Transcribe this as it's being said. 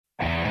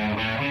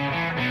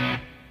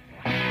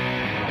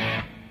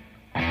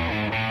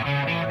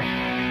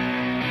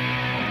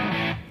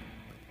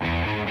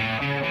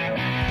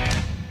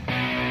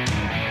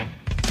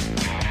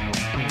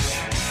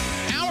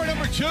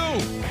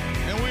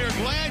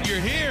you're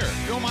here.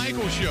 Bill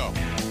Michaels Show.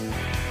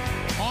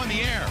 On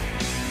the air.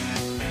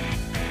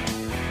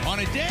 On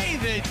a day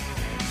that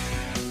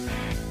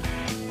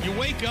you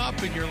wake up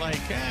and you're like,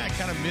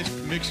 kind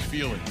of mixed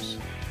feelings.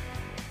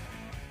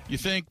 You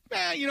think,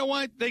 you know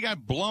what? They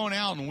got blown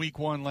out in week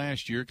one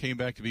last year, came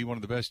back to be one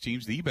of the best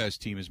teams, the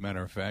best team, as a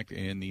matter of fact,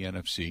 in the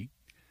NFC.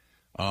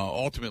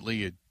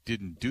 Ultimately, it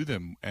didn't do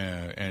them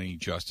any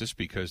justice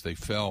because they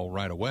fell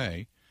right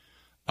away.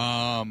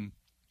 On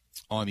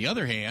the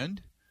other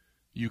hand,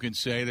 you can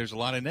say there's a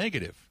lot of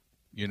negative.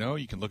 You know,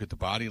 you can look at the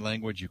body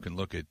language. You can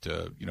look at,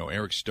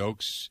 Eric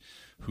Stokes,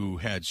 who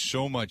had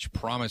so much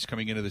promise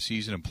coming into the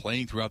season and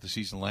playing throughout the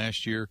season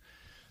last year,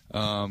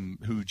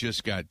 who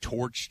just got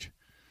torched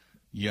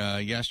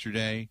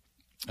yesterday,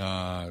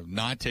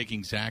 not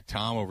taking Zach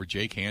Tom over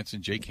Jake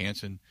Hansen. Jake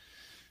Hansen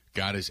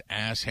got his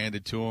ass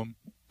handed to him.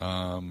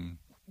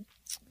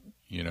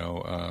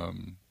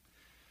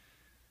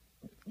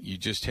 You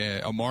just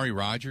had Amari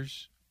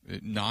Rodgers,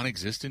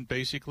 non-existent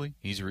basically.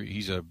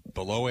 He's a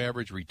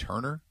below-average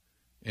returner,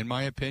 in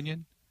my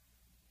opinion.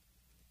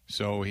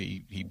 So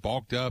he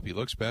bulked up. He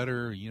looks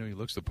better. He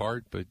looks the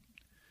part, but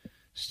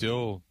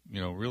still,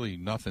 really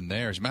nothing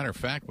there. As a matter of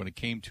fact, when it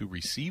came to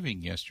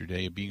receiving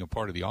yesterday and being a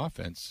part of the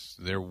offense,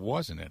 there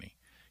wasn't any.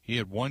 He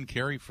had one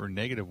carry for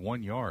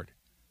 -1 yard.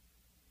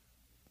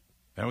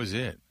 That was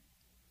it.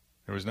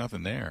 There was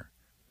nothing there.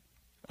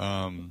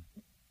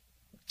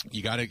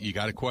 You got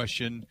to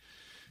question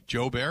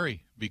Joe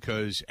Barry,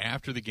 because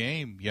after the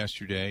game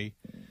yesterday,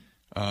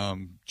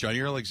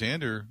 Jair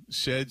Alexander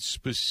said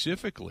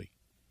specifically,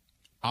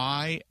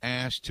 I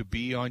asked to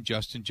be on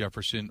Justin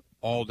Jefferson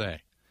all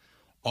day.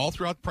 All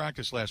throughout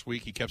practice last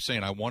week, he kept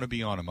saying, I want to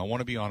be on him, I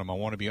want to be on him, I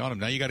want to be on him.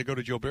 Now you got to go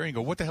to Joe Barry and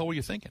go, what the hell were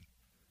you thinking?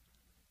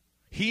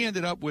 He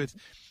ended up with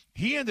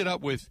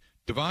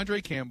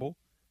Devondre Campbell,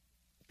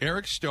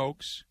 Eric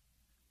Stokes,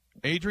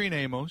 Adrian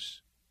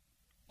Amos,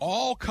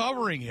 all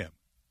covering him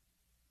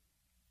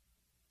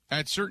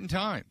at certain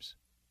times,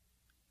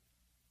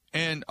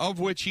 and of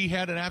which he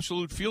had an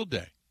absolute field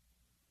day.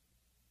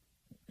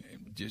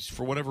 Just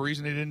for whatever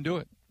reason, they didn't do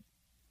it.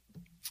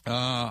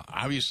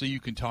 Obviously,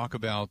 you can talk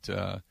about,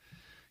 the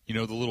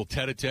little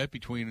tete-a-tete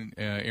between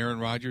Aaron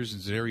Rodgers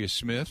and Za'Darius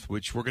Smith,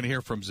 which we're going to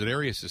hear from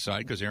Za'Darius'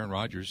 side, because Aaron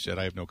Rodgers said,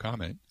 I have no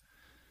comment.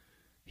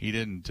 He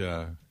didn't,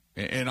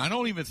 and I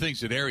don't even think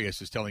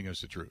Za'Darius is telling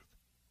us the truth.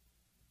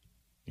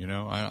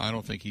 I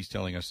don't think he's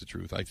telling us the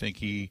truth. I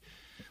think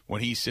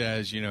when he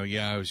says,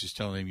 I was just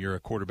telling him you're a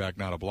quarterback,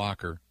 not a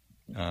blocker,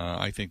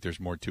 I think there's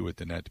more to it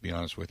than that, to be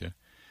honest with you.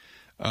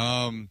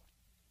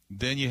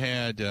 Then you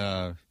had,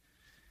 a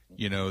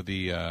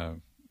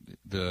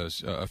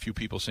few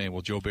people saying,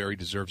 well, Joe Barry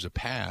deserves a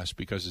pass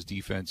because his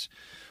defense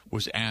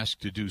was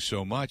asked to do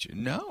so much.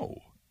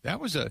 No, that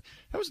was a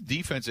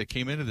defense that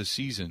came into the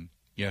season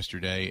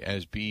yesterday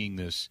as being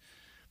this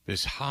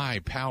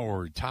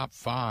high-powered top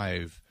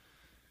 5.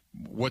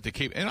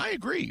 And I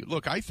agree.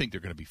 Look, I think they're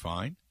going to be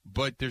fine,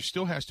 but there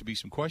still has to be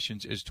some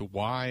questions as to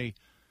why.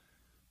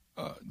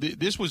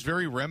 This was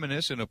very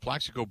reminiscent of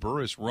Plaxico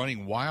Burress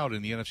running wild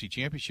in the NFC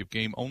Championship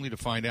game, only to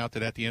find out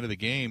that at the end of the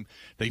game,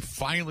 they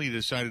finally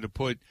decided to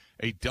put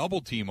a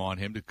double team on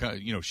him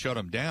to, shut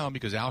him down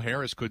because Al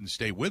Harris couldn't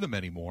stay with him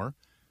anymore.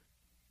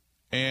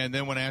 And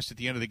then when asked at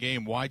the end of the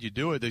game, why'd you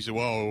do it? They said,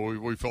 well,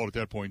 we felt at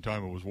that point in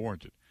time it was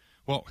warranted.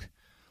 Well,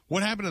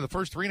 what happened in the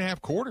first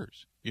 3.5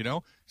 quarters?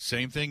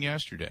 Same thing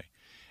yesterday.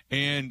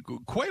 And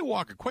Quay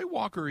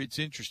Walker, it's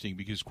interesting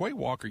because Quay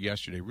Walker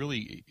yesterday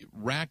really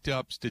racked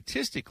up,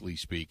 statistically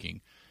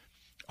speaking,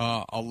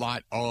 a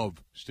lot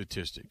of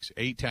statistics.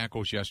 8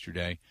 tackles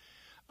yesterday.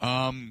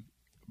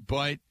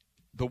 But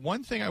the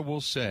one thing I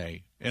will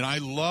say, and I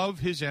love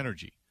his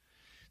energy.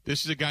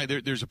 This is a guy,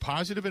 there's a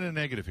positive and a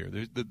negative here.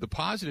 The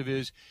positive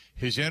is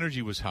his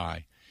energy was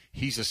high.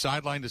 He's a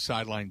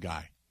sideline-to-sideline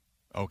guy,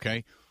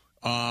 okay?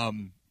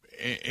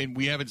 And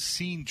we haven't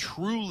seen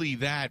truly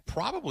that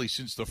probably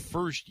since the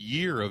first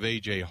year of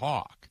A.J.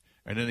 Hawk.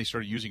 And then they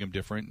started using him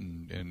different,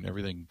 and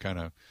everything kind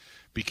of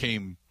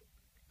became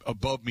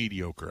above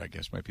mediocre, I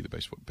guess might be the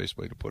best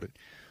way to put it.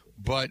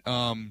 But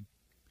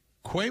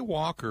Quay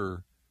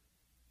Walker,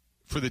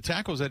 for the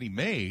tackles that he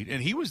made,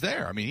 and he was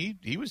there. I mean,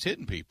 he was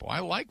hitting people. I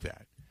like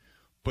that.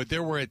 But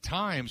there were at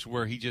times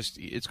where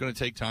it's going to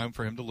take time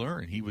for him to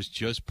learn. He was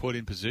just put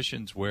in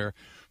positions where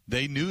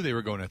they knew they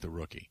were going at the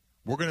rookie.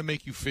 We're going to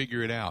make you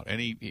figure it out.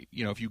 And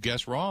if you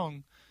guess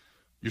wrong,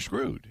 you're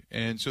screwed.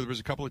 And so there was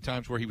a couple of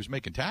times where he was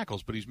making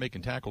tackles, but he's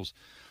making tackles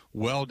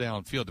well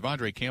downfield.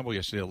 Devondre Campbell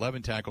yesterday,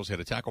 11 tackles, had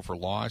a tackle for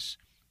loss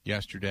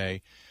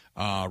yesterday.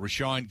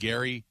 Rashawn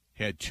Gary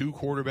had 2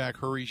 quarterback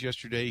hurries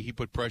yesterday. He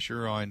put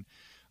pressure on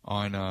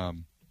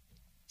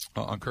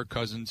Kirk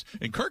Cousins.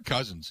 And Kirk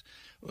Cousins,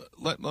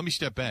 let me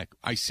step back.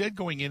 I said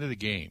going into the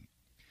game,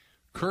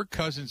 Kirk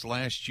Cousins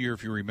last year,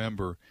 if you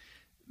remember,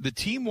 the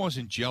team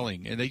wasn't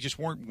gelling, and they just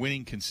weren't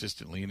winning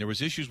consistently. And there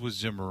was issues with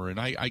Zimmer, and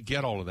I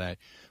get all of that.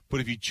 But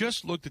if you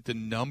just looked at the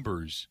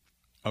numbers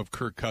of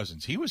Kirk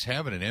Cousins, he was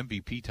having an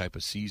MVP type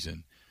of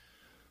season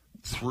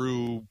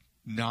through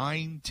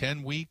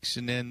 9-10 weeks,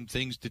 and then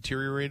things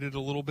deteriorated a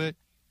little bit.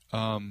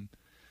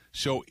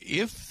 So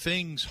if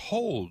things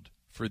hold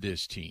for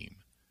this team,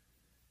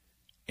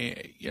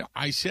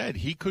 I said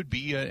he could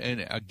be,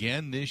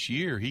 again this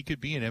year, he could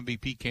be an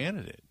MVP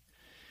candidate.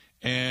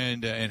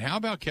 And how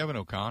about Kevin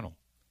O'Connell?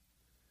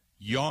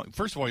 Young.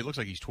 First of all, he looks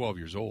like he's 12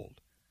 years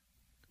old.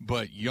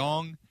 But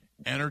young,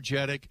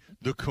 energetic,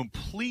 the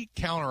complete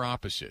counter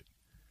opposite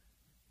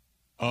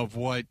of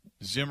what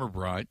Zimmer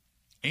brought.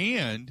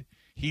 And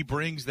he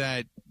brings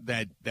that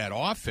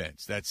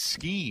offense, that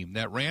scheme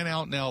that ran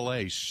out in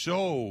L.A.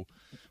 so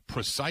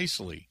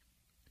precisely.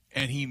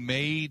 And he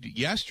made,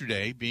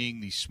 yesterday being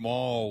the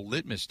small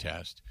litmus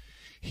test,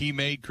 he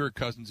made Kirk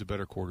Cousins a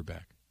better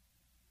quarterback.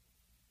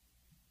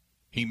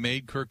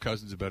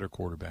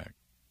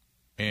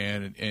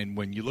 And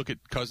when you look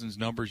at Cousins'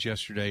 numbers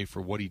yesterday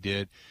for what he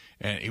did,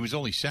 and he was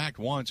only sacked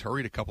once,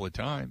 hurried a couple of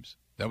times.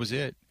 That was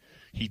it.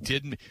 He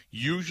didn't.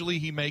 Usually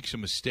he makes a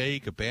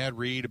mistake, a bad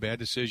read, a bad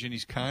decision.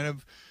 He's kind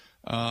of,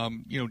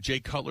 Jay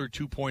Cutler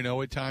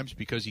 2.0 at times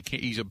because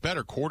he's a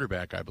better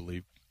quarterback, I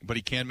believe, but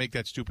he can make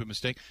that stupid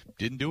mistake.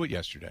 Didn't do it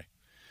yesterday.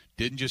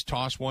 Didn't just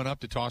toss one up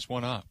to toss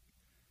one up.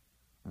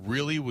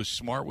 Really was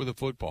smart with the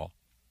football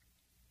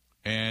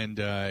and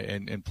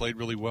played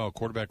really well.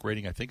 Quarterback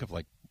rating, I think, of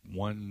like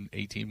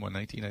 118,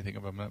 119, I think,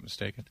 if I'm not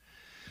mistaken.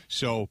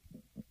 So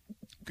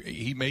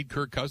he made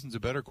Kirk Cousins a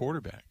better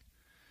quarterback.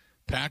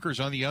 Packers,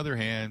 on the other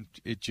hand,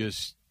 it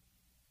just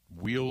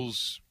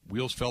wheels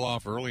fell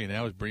off early, and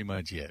that was pretty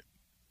much it.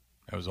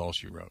 That was all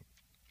she wrote.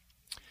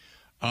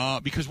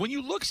 Because when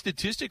you look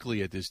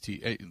statistically at this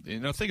team,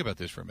 think about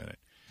this for a minute.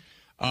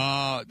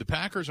 The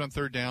Packers on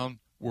third down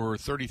were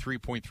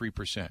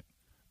 33.3%.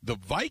 The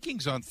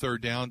Vikings on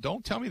third down,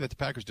 don't tell me that the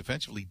Packers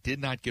defensively did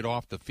not get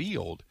off the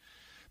field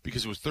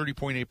because it was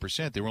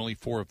 30.8%. They were only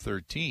 4 of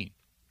 13.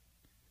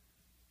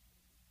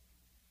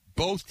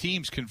 Both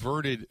teams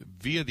converted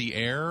via the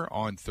air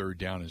on third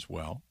down as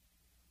well.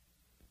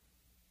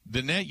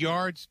 The net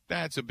yards,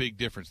 that's a big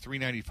difference,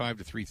 395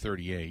 to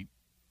 338.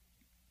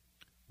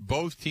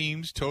 Both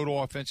teams,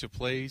 total offensive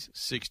plays,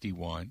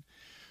 61.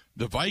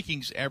 The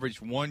Vikings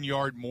averaged 1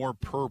 yard more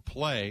per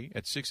play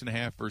at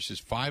 6.5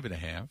 versus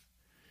 5.5.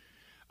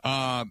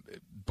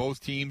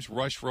 Both teams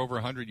rushed for over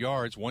 100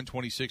 yards,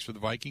 126 for the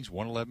Vikings,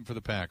 111 for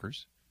the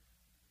Packers.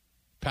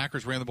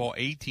 Packers ran the ball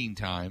 18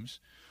 times,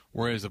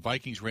 whereas the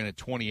Vikings ran it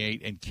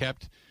 28 and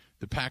kept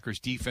the Packers'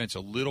 defense a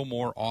little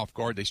more off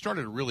guard. They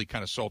started to really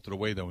kind of salt it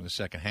away, though, in the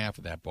second half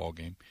of that ball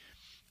game.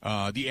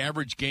 The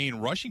average gain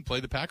rushing play,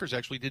 the Packers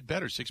actually did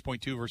better,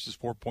 6.2 versus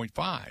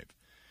 4.5.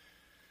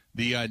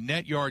 The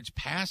net yards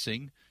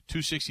passing,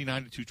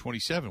 269 to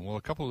 227. Well,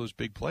 a couple of those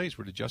big plays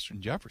were to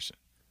Justin Jefferson.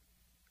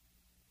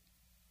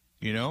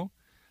 The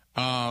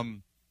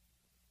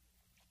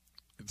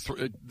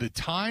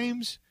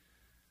times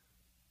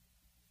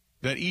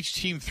that each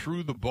team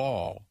threw the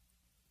ball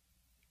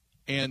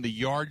and the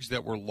yards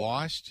that were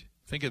lost,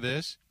 think of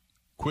this,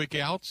 quick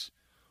outs,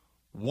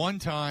 one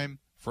time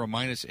for a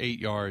minus 8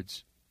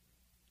 yards,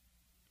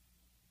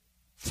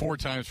 4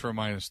 times for a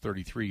minus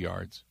 33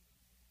 yards.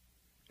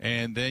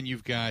 And then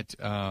you've got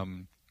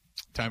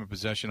time of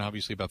possession,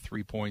 obviously about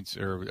 3 points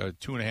or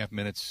 2.5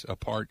 minutes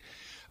apart.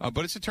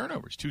 But it's the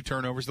turnovers, 2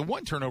 turnovers. The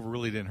one turnover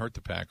really didn't hurt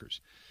the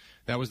Packers.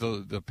 That was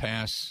the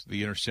pass,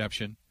 the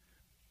interception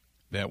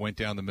that went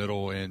down the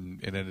middle and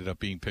it ended up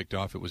being picked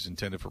off. It was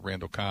intended for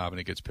Randall Cobb, and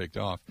it gets picked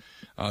off.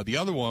 The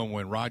other one,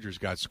 when Rodgers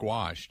got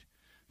squashed,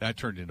 that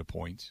turned into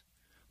points.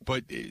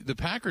 But the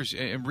Packers,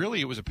 and really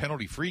it was a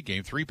penalty-free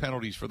game, 3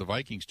 penalties for the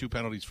Vikings, 2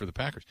 penalties for the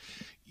Packers.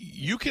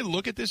 You can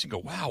look at this and go,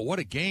 wow, what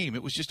a game.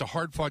 It was just a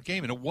hard-fought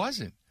game, and it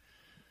wasn't.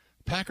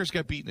 Packers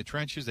got beat in the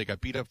trenches. They got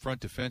beat up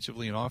front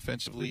defensively and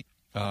offensively.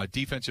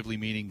 Defensively,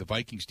 meaning the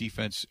Vikings'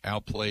 defense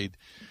outplayed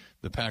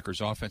the Packers'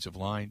 offensive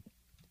line.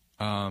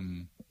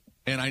 And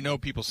I know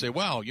people say,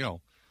 well,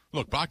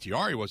 look,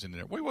 Bakhtiari wasn't in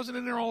there. Well, he wasn't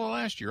in there all of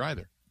last year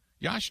either.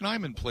 Josh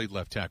Nijman played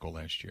left tackle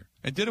last year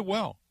and did it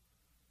well.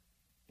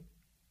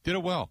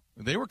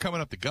 They were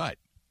coming up the gut.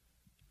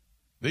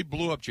 They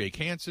blew up Jake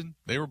Hansen.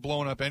 They were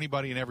blowing up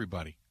anybody and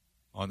everybody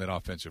on that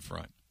offensive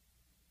front.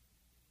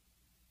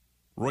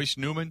 Royce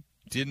Newman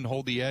didn't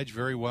hold the edge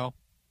very well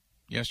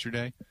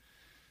yesterday.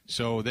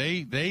 So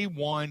they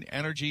won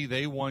energy.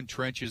 They won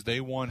trenches.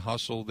 They won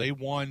hustle. They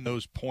won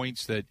those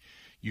points that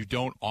you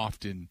don't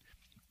often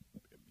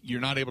 – you're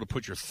not able to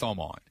put your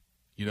thumb on,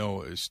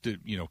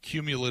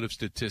 cumulative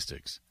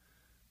statistics.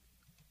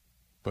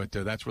 But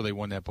that's where they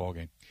won that ball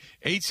game.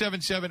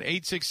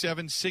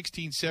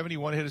 877-867-1670.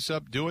 Want to hit us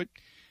up? Do it.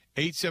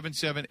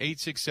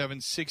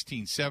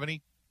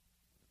 877-867-1670.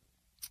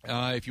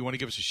 If you want to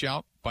give us a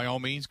shout, by all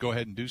means, go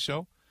ahead and do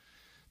so.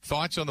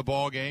 Thoughts on the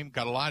ball game?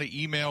 Got a lot of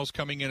emails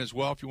coming in as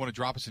well. If you want to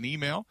drop us an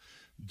email,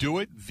 do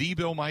it. The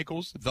Bill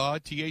Michaels,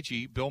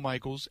 Bill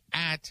Michaels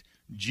at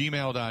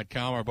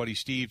gmail.com. Our buddy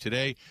Steve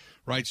today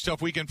writes,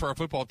 tough weekend for our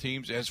football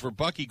teams. As for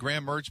Bucky,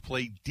 Graham Mertz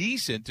played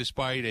decent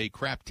despite a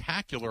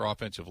craptacular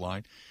offensive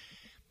line.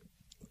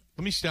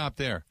 Let me stop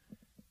there.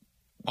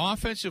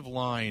 Offensive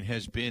line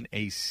has been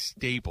a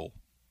staple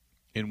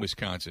in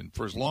Wisconsin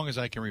for as long as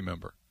I can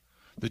remember.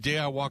 The day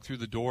I walked through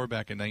the door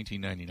back in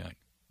 1999.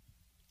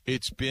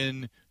 It's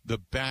been the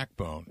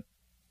backbone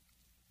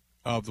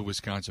of the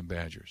Wisconsin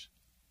Badgers.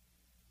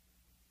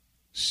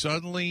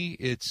 Suddenly,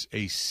 it's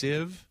a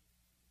sieve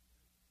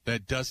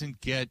that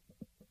doesn't get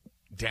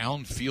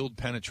downfield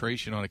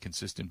penetration on a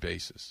consistent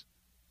basis.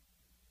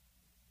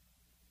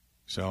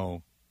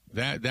 So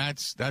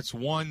that's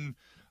one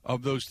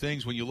of those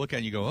things when you look at it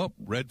and you go, oh,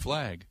 red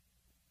flag.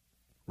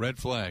 Red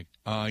flag.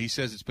 He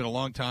says it's been a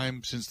long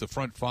time since the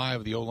front five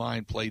of the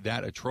O-line played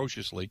that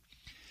atrociously.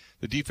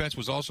 The defense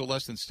was also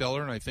less than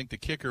stellar, and I think the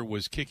kicker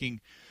was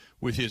kicking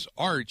with his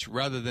arch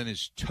rather than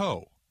his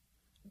toe.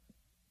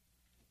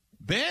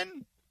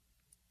 Ben,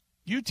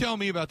 you tell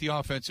me about the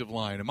offensive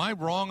line. Am I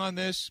wrong on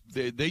this?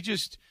 They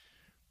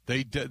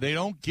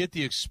don't get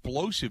the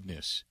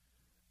explosiveness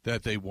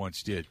that they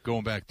once did,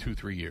 going back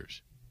 2-3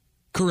 years.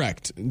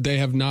 Correct. They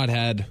have not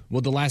had,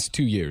 well, the last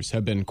 2 years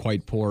have been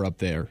quite poor up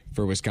there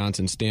for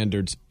Wisconsin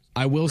standards.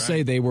 I will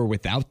say they were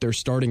without their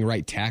starting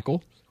right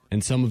tackle,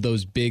 and some of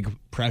those big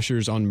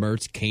pressures on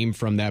Mertz came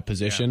from that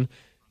position. Yeah.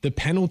 The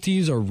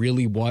penalties are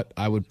really what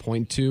I would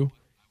point to,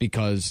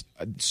 because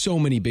so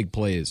many big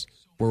plays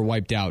were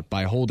wiped out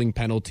by holding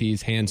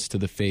penalties, hands to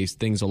the face,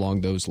 things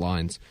along those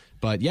lines.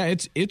 But yeah,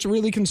 it's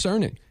really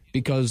concerning,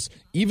 because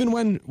even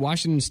when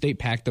Washington State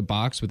packed the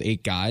box with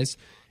 8 guys,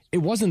 it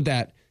wasn't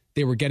that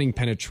they were getting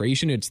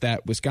penetration. It's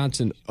that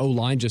Wisconsin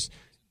O-line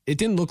it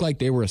didn't look like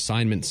they were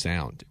assignment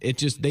sound.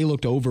 They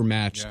looked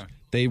overmatched. Yeah.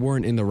 They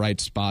weren't in the right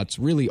spots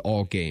really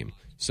all game.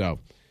 So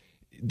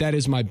that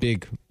is my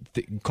big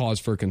cause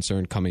for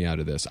concern coming out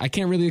of this. I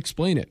can't really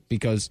explain it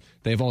because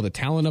they have all the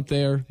talent up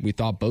there. We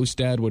thought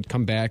Bostad would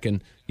come back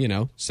and,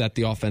 set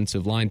the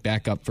offensive line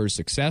back up for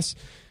success,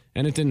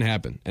 and it didn't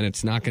happen. And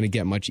it's not going to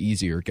get much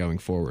easier going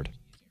forward.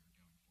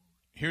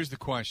 Here's the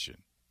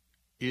question.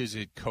 Is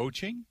it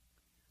coaching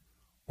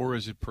or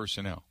is it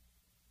personnel?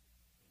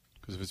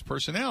 Because if it's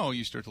personnel,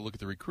 you start to look at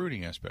the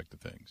recruiting aspect of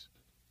things.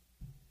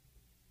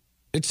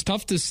 It's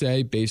tough to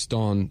say based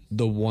on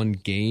the one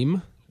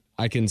game.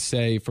 I can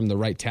say from the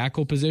right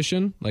tackle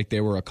position, like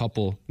there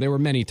were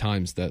many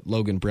times that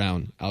Logan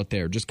Brown out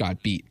there just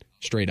got beat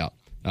straight up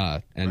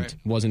and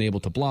wasn't able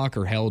to block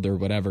or held or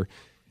whatever.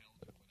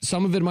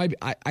 Some of it might be,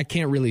 I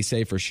can't really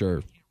say for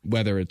sure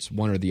whether it's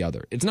one or the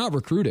other. It's not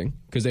recruiting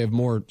because they have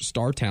more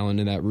star talent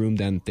in that room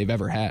than they've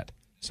ever had.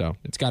 So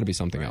it's got to be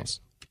something else.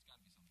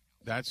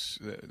 That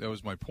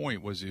was my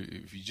point, was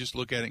if you just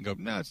look at it and go,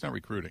 no, it's not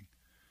recruiting.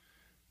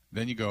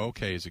 Then you go,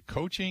 okay, is it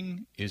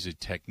coaching? Is it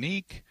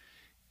technique?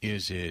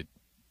 Is it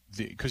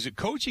because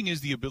coaching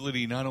is the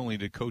ability not only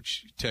to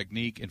coach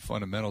technique and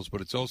fundamentals,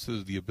 but it's also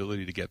the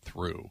ability to get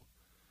through,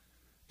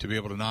 to be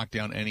able to knock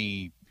down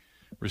any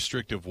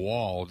restrictive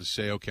wall to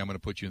say, okay, I'm going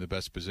to put you in the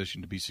best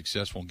position to be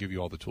successful and give you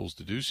all the tools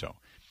to do so.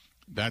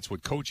 That's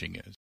what coaching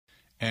is.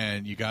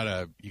 And you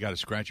gotta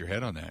scratch your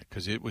head on that,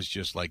 because it was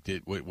just like,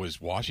 was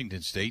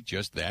Washington State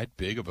just that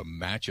big of a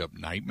matchup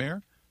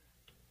nightmare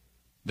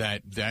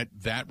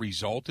that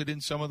resulted in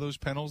some of those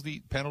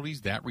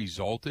penalties, that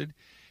resulted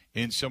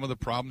in some of the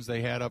problems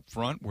they had up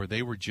front, where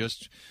they were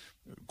just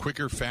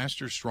quicker,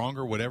 faster,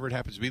 stronger, whatever it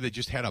happens to be. They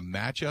just had a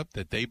matchup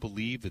that they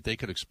believed that they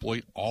could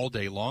exploit all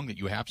day long, that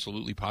you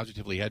absolutely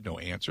positively had no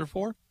answer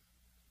for.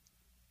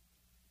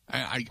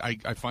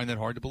 I find that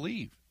hard to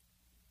believe.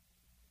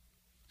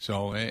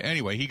 So,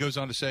 anyway, he goes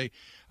on to say,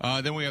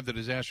 then we have the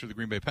disaster of the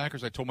Green Bay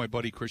Packers. I told my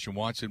buddy Christian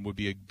Watson would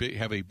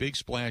have a big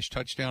splash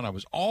touchdown. I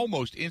was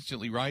almost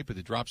instantly right, but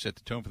the drop set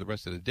the tone for the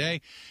rest of the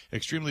day.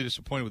 Extremely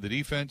disappointed with the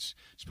defense.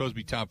 Supposed to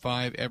be top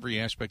 5. Every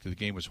aspect of the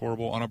game was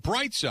horrible. On a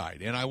bright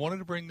side, and I wanted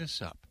to bring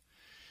this up,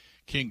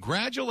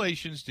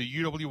 congratulations to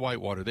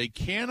UW-Whitewater. They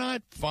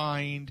cannot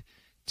find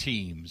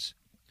teams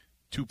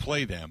to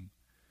play them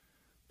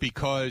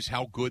because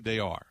how good they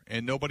are.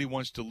 And nobody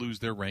wants to lose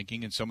their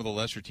ranking, and some of the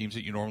lesser teams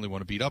that you normally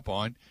want to beat up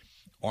on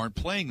aren't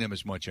playing them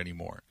as much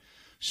anymore.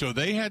 So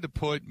they had to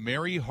put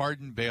Mary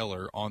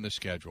Hardin-Baylor on the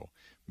schedule.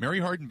 Mary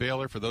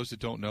Hardin-Baylor, for those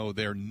that don't know,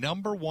 they're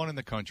number 1 in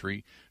the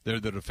country. They're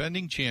the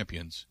defending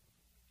champions.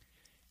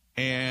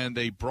 And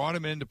they brought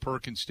them into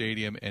Perkins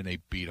Stadium, and they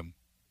beat them.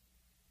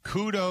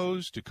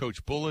 Kudos to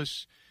Coach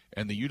Bullis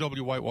and the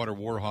UW-Whitewater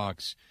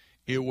Warhawks.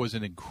 It was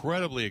an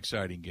incredibly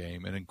exciting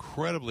game, an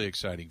incredibly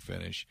exciting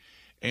finish.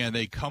 And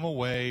they come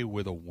away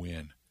with a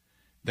win.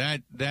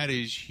 That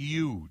is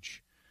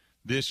huge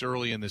this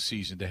early in the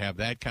season, to have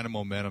that kind of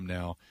momentum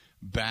now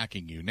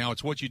backing you. Now,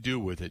 it's what you do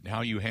with it and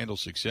how you handle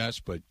success,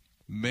 but,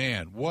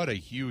 man, what a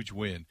huge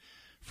win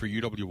for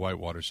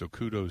UW-Whitewater, so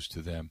kudos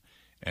to them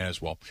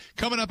as well.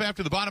 Coming up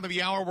after the bottom of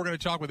the hour, we're going to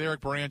talk with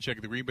Eric Baranczyk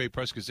of the Green Bay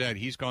Press-Gazette.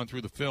 He's gone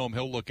through the film.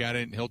 He'll look at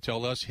it, and he'll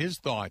tell us his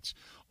thoughts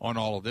on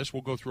all of this.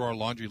 We'll go through our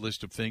laundry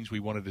list of things we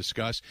want to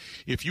discuss.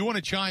 If you want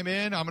to chime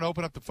in, I'm going to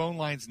open up the phone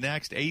lines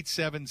next,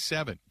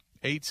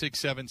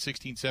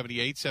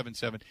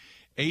 877-867-1670,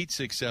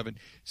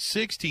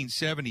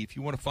 867-1670. If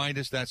you want to find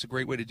us, that's a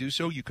great way to do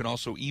so. You can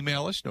also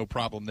email us, no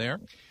problem there.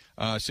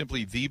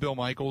 Simply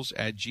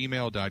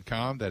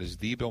thebillmichaels@gmail.com. That is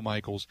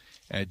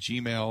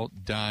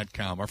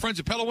thebillmichaels@gmail.com. Our friends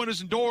at Pella Windows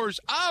and Doors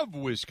of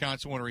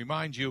Wisconsin want to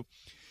remind you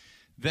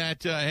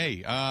that,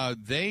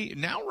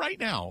 right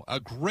now, a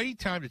great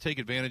time to take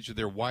advantage of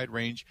their wide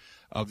range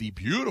of the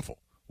beautiful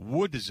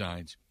wood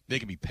designs. They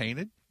can be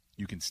painted.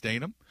 You can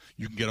stain them.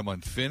 You can get them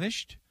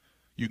unfinished.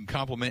 You can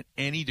complement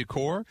any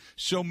decor.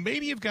 So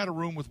maybe you've got a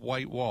room with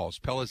white walls.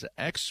 Pella's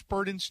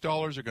expert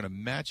installers are going to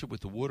match it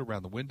with the wood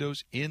around the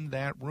windows in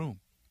that room.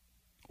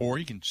 Or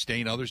you can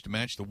stain others to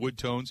match the wood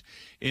tones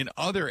in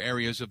other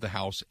areas of the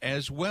house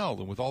as well.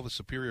 And with all the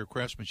superior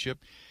craftsmanship,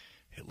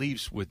 it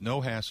leaves with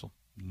no hassle,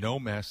 no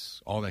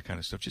mess, all that kind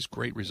of stuff. Just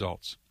great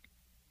results.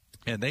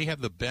 And they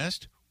have the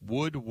best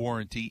wood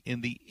warranty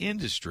in the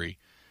industry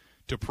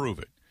to prove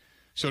it.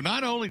 So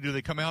not only do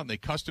they come out and they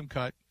custom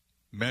cut,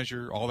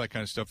 measure, all that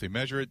kind of stuff. They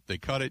measure it, they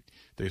cut it,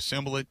 they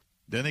assemble it,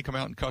 then they come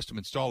out and custom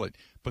install it.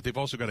 But they've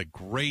also got a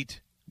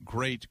great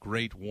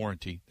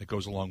warranty that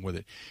goes along with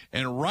it.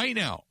 And right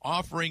now,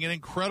 offering an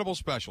incredible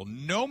special.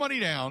 No money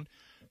down,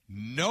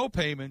 no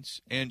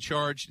payments, and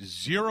charged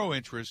 0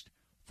 interest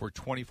for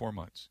 24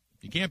 months.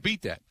 You can't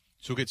beat that.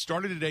 So get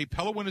started today.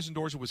 Pella Windows and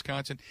Doors of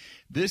Wisconsin.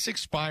 This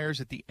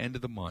expires at the end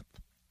of the month.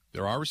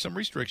 There are some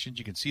restrictions.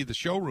 You can see the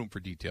showroom for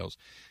details.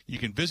 You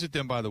can visit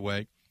them, by the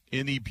way,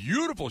 in the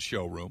beautiful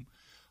showroom.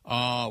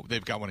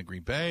 They've got one in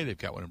Green Bay. They've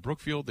got one in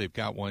Brookfield. They've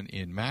got one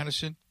in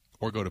Madison.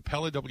 Or go to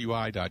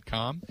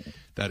PellaWI.com.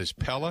 That is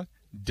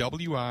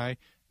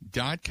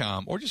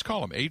PellaWI.com. Or just call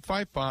them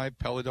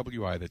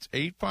 855-PELLA-WI. That's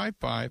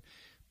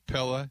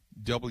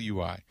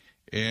 855-PELLA-WI.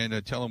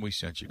 And tell them we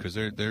sent you, because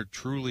they're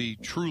truly,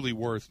 truly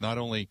worth not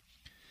only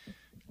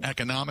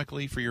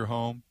economically for your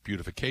home,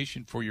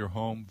 beautification for your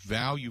home,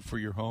 value for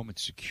your home, and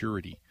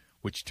security,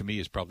 which to me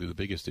is probably the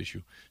biggest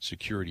issue,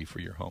 security for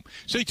your home.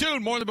 Stay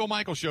tuned. More of the Bill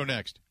Michaels Show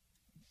next.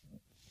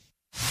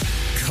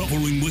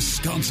 Covering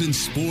Wisconsin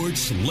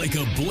sports like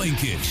a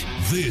blanket,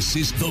 this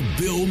is the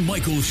Bill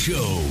Michaels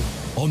Show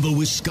on the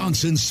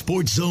Wisconsin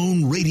Sports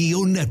Zone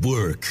Radio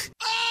Network.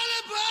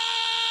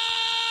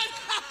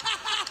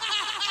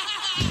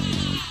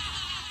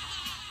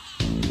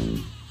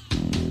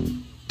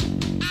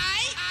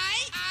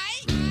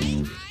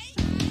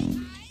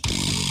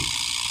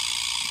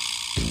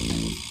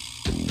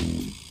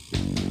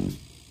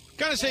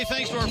 Got to say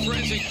thanks to our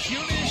friends at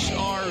Cunis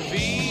RV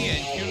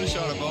and Cunis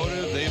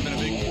Automotive. They've been a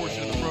big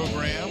portion of the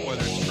program,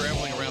 whether it's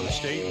traveling around the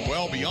state and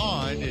well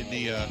beyond in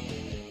the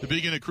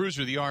big unit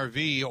cruiser, the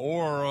RV,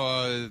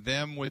 or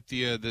them with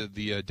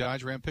the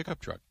Dodge Ram pickup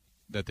truck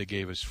that they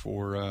gave us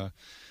for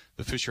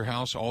the Fisher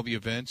House, all the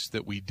events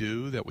that we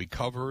do, that we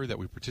cover, that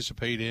we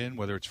participate in,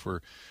 whether it's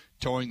for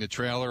towing the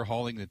trailer,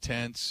 hauling the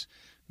tents,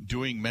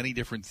 doing many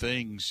different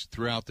things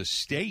throughout the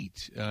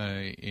state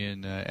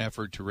in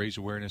effort to raise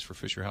awareness for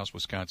Fisher House,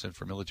 Wisconsin,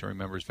 for military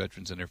members,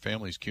 veterans, and their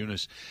families.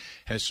 Cunis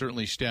has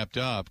certainly stepped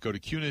up. Go to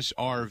Cunis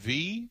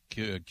RV,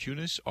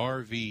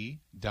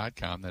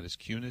 CunisRV.com. That is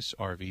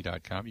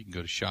CunisRV.com. You can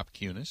go to Shop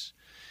Cunis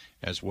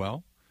as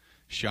well,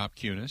 Shop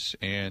Cunis,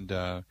 and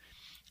go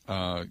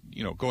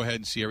ahead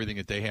and see everything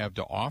that they have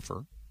to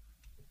offer,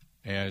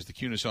 as the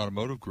Cunis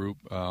Automotive Group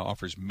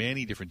offers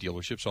many different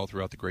dealerships all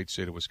throughout the great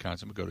state of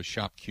Wisconsin. But go to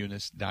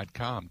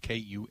shopcunis.com,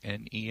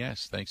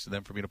 Kunes. Thanks to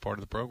them for being a part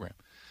of the program.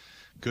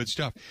 Good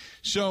stuff.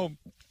 So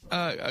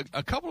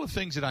a couple of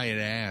things that I had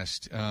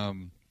asked. I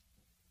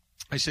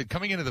said,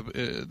 coming into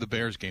the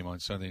Bears game on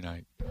Sunday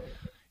night,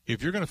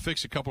 if you're going to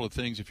fix a couple of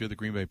things, if you're the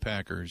Green Bay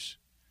Packers,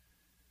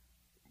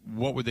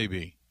 what would they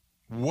be?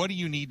 What do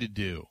you need to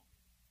do?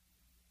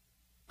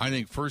 I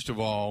think, first of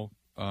all,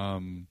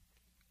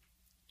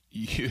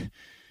 you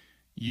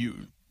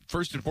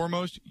first and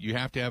foremost, you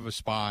have to have a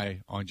spy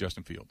on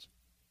Justin Fields.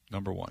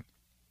 Number one.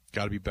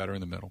 Got to be better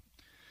in the middle.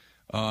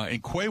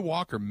 And Quay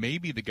Walker may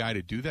be the guy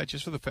to do that,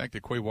 just for the fact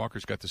that Quay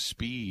Walker's got the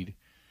speed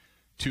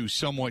to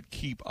somewhat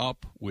keep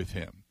up with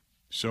him.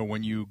 So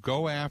when you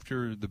go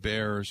after the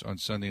Bears on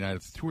Sunday night,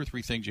 if 2 or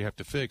 3 things you have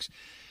to fix,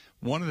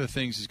 one of the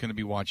things is going to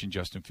be watching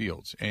Justin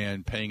Fields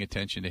and paying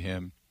attention to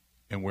him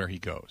and where he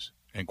goes.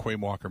 And Quay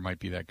Walker might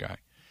be that guy.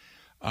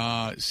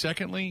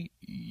 Secondly,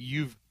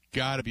 you've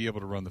got to be able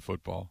to run the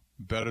football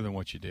better than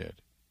what you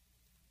did.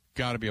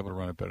 Got to be able to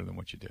run it better than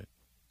what you did.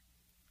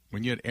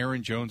 When you had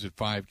Aaron Jones at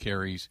 5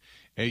 carries,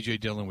 A.J.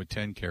 Dillon with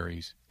 10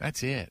 carries,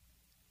 that's it.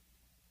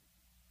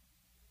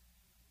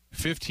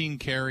 15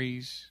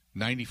 carries,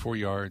 94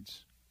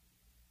 yards,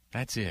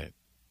 that's it.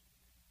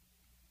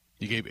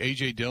 You gave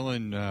A.J.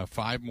 Dillon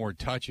 5 more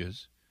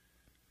touches,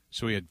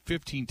 so he had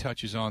 15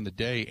 touches on the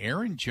day.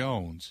 Aaron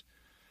Jones,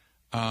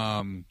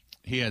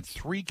 he had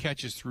 3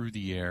 catches through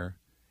the air,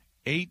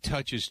 8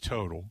 touches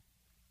total.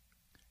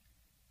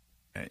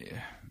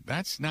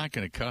 That's not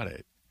going to cut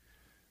it.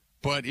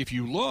 But if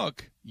you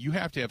look, you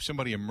have to have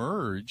somebody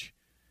emerge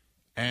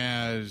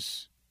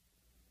as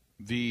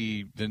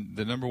the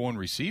number one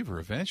receiver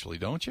eventually,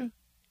 don't you?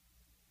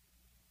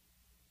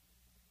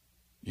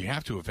 You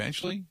have to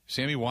eventually.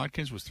 Sammy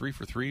Watkins was 3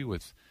 for 3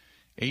 with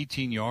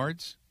 18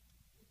 yards.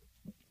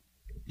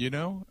 You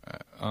know,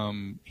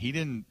 he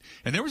didn't.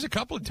 And there was a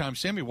couple of times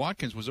Sammy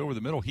Watkins was over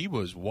the middle. He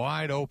was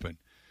wide open.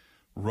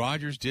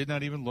 Rodgers did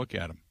not even look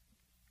at him.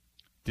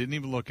 Didn't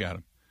even look at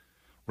him.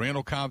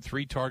 Randall Cobb,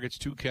 3 targets,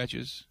 2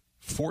 catches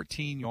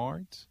 14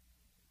 yards?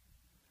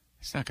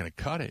 It's not going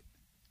to cut it.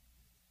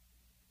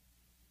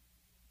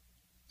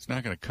 It's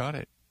not going to cut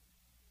it.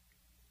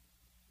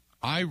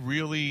 I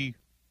really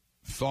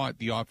thought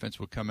the offense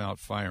would come out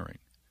firing.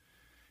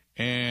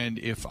 And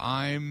if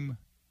I'm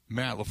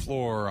Matt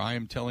LaFleur, I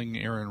am telling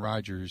Aaron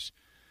Rodgers,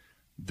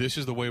 this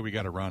is the way we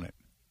got to run it.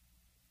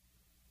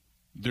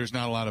 There's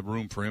not a lot of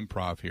room for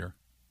improv here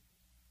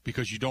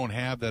because you don't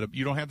have that.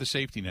 You don't have the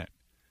safety net.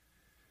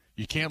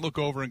 You can't look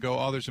over and go,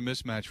 oh, there's a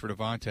mismatch for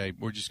Devontae.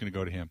 We're just going to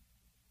go to him.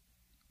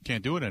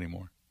 Can't do it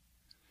anymore.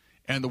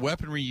 And the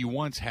weaponry you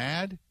once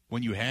had,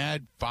 when you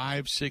had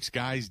 5, 6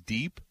 guys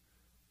deep,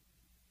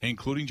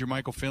 including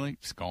Jermichael Finley,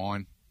 it's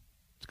gone.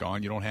 It's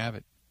gone. You don't have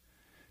it.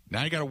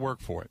 Now you got to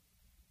work for it.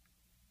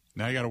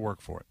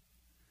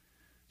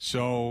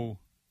 So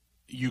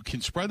you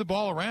can spread the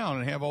ball around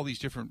and have all these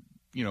different,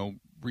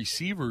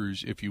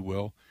 receivers, if you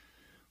will.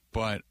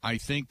 But I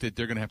think that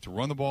they're going to have to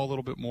run the ball a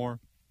little bit more.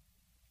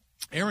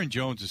 Aaron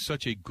Jones is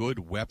such a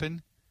good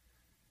weapon.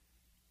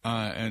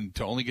 And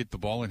to only get the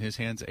ball in his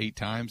hands 8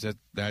 times,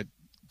 that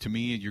to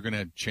me, you're going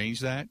to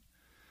change that.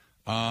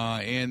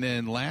 And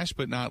then last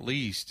but not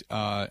least,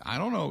 I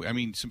don't know. I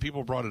mean, some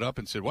people brought it up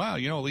and said, wow,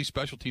 at least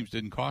special teams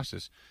didn't cost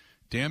us.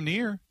 Damn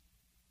near.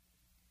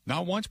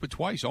 Not once but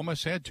twice.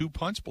 Almost had 2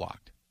 punts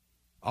blocked.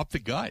 Up the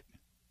gut.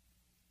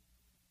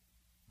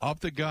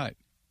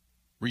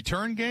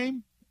 Return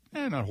game?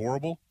 Not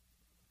horrible.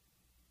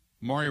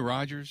 Amari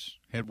Rodgers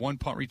had 1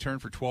 punt return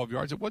for 12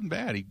 yards. It wasn't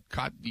bad. He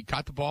caught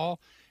the ball,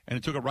 and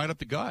it took it right up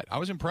the gut. I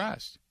was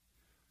impressed.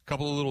 A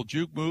couple of little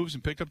juke moves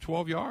and picked up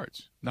 12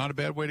 yards. Not a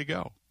bad way to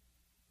go.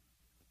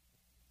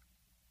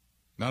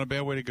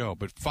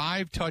 But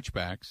 5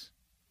 touchbacks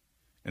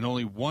and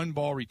only 1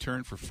 ball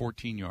returned for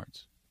 14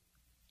 yards.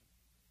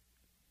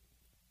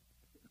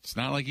 It's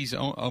not like he's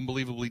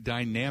unbelievably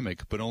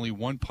dynamic, but only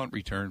 1 punt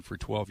return for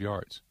 12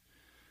 yards.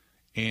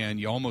 And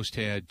you almost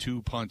had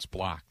 2 punts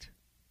blocked.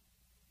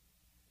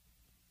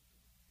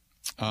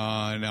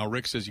 Now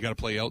Rick says you got to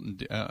play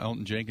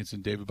Elton Jenkins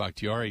and David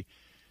Bakhtiari.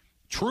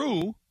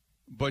 True,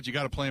 but you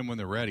got to play them when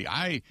they're ready.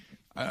 I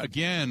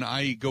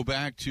go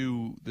back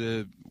to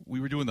we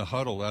were doing the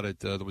huddle out at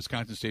the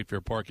Wisconsin State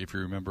Fair Park, if you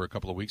remember, a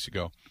couple of weeks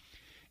ago.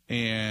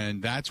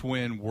 And that's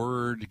when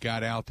word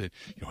got out that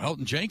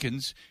Elton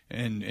Jenkins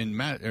and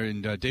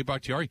Dave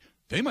Bakhtiari,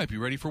 they might be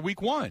ready for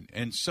week 1.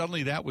 And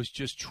suddenly that was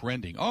just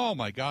trending. Oh,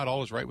 my God,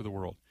 all is right with the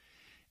world.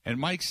 And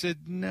Mike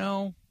said,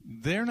 no,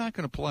 they're not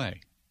going to play.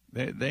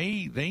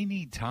 They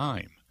need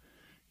time.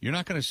 You're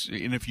not going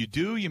to – and if you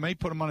do, you may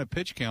put them on a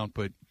pitch count.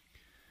 But,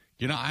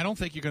 I don't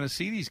think you're going to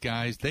see these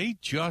guys. They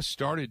just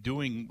started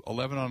doing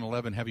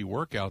 11-on-11 heavy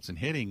workouts and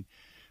hitting.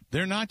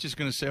 They're not just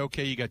going to say,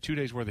 okay, you got 2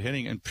 days worth of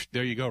hitting, and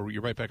there you go.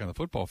 You're right back on the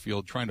football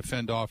field trying to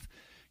fend off,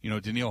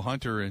 Danielle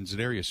Hunter and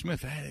Zadarius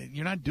Smith.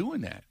 You're not doing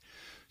that.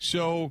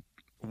 So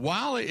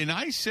and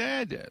I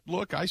said,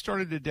 look, I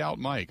started to doubt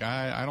Mike.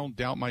 I don't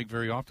doubt Mike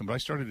very often, but I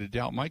started to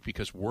doubt Mike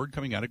because word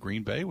coming out of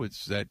Green Bay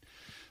was that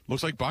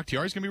looks like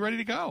Bakhtiari's going to be ready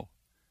to go.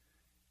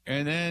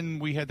 And then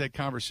we had that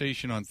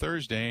conversation on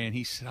Thursday, and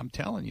he said, I'm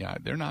telling you,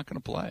 they're not going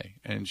to play.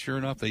 And sure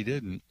enough, they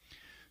didn't.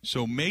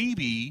 So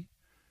maybe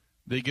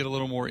they get a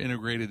little more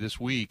integrated this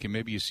week, and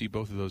maybe you see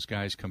both of those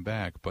guys come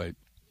back. But,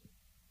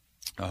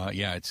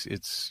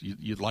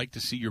 you'd like to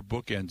see your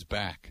bookends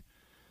back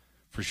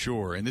for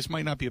sure. And this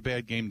might not be a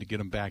bad game to get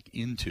them back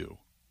into,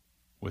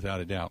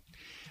 without a doubt.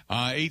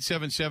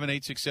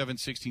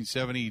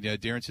 877-867-1670.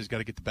 Darren says got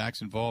to get the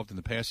backs involved in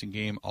the passing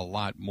game a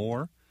lot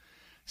more.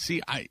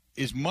 See,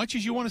 as much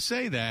as you want to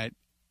say that,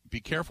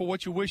 be careful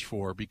what you wish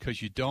for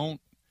because you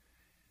don't.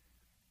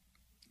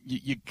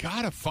 You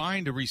got to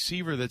find a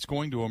receiver that's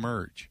going to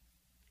emerge.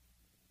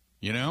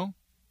 Scott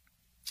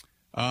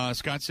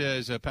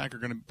says Packers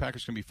going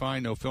to be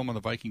fine. No film on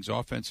the Vikings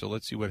offense, so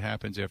let's see what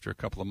happens after a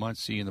couple of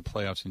months. See you in the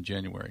playoffs in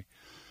January.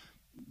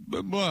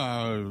 But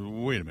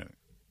wait a minute.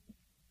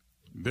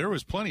 There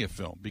was plenty of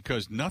film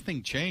because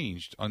nothing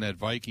changed on that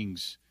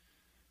Vikings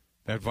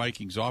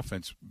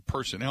offense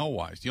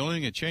personnel-wise. The only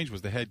thing that changed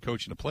was the head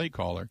coach and the play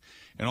caller,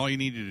 and all you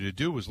needed to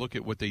do was look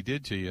at what they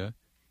did to you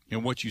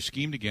and what you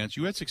schemed against.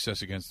 You had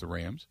success against the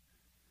Rams,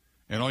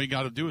 and all you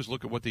got to do is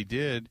look at what they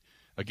did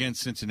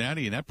against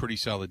Cincinnati and that pretty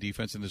solid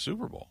defense in the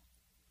Super Bowl.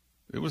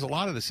 It was a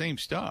lot of the same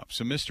stuff,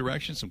 some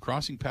misdirection, some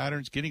crossing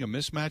patterns, getting a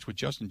mismatch with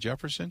Justin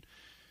Jefferson.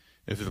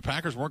 If the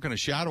Packers weren't going to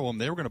shadow him,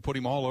 they were going to put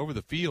him all over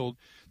the field.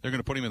 They're going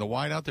to put him in the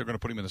wideout. They're going to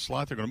put him in the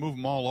slot. They're going to move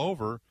him all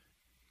over,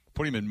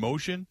 put him in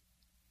motion,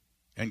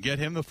 and get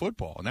him the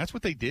football. And that's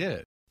what they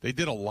did. They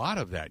did a lot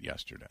of that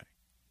yesterday.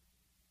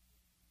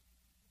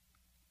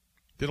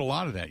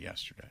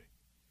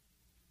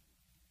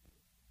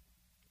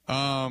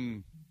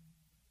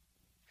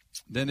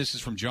 Then this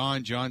is from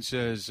John. John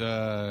says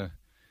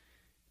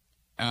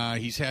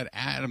he's had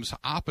Adams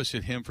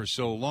opposite him for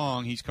so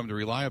long, he's come to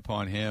rely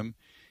upon him.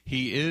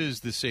 He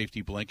is the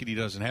safety blanket. He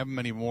doesn't have him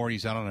anymore.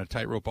 He's out on a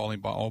tightrope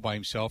all by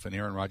himself, and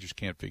Aaron Rodgers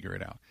can't figure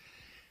it out.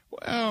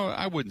 Well,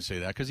 I wouldn't say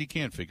that because he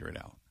can't figure it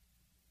out.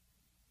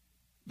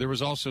 There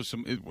was also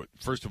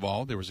first of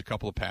all, there was a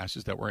couple of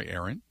passes that were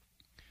errant.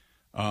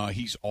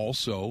 He's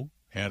also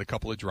had a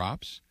couple of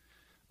drops.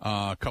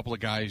 A couple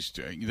of guys,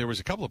 there was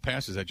a couple of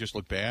passes that just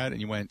looked bad,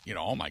 and you went,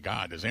 oh, my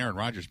God, does Aaron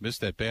Rodgers miss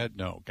that bad?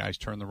 No, guys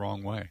turned the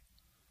wrong way.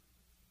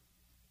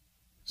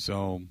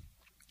 So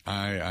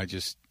I'm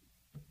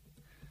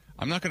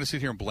not going to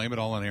sit here and blame it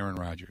all on Aaron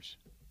Rodgers.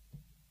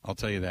 I'll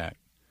tell you that.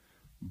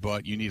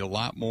 But you need a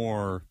lot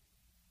more.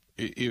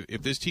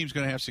 If this team's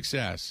going to have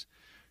success,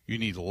 you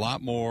need a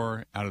lot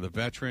more out of the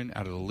veteran,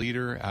 out of the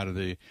leader, out of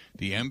the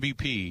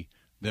MVP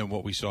than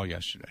what we saw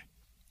yesterday.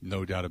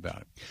 No doubt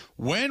about it.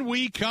 When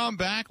we come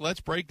back,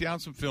 let's break down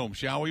some film,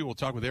 shall we? We'll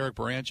talk with Eric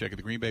Baranczyk at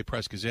the Green Bay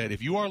Press-Gazette.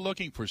 If you are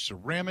looking for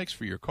ceramics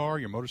for your car,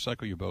 your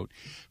motorcycle, your boat,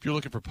 if you're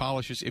looking for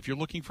polishes, if you're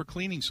looking for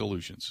cleaning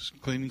solutions,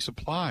 cleaning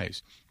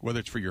supplies, whether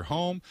it's for your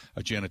home,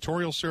 a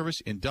janitorial service,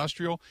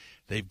 industrial,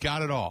 they've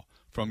got it all.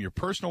 From your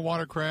personal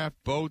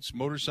watercraft, boats,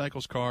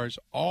 motorcycles, cars,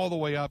 all the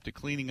way up to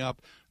cleaning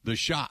up the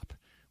shop.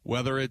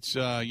 Whether it's,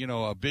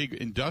 a big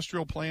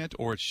industrial plant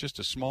or it's just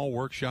a small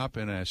workshop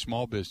and a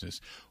small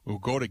business. We'll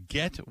go to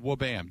Get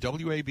Wabam,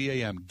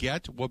 W-A-B-A-M,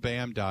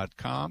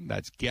 getwabam.com.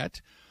 That's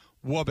Get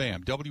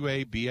Wabam,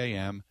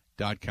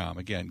 W-A-B-A-M.com.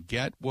 Again,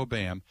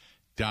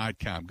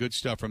 getwabam.com. Good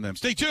stuff from them.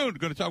 Stay tuned. We're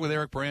going to talk with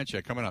Eric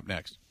Baranczyk coming up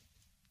next.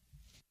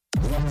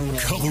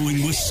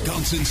 Covering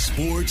Wisconsin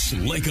sports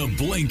like a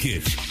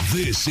blanket.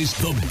 This is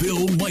the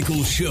Bill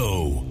Michaels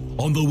Show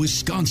on the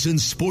Wisconsin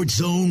Sports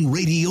Zone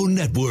Radio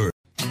Network.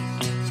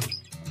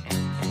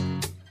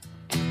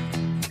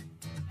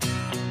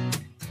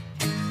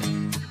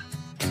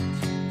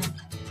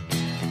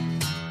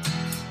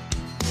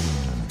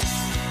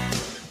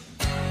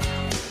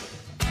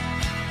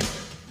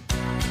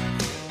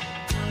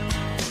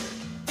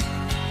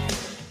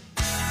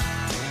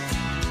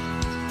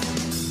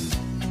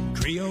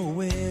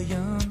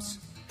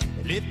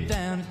 Lived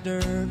down a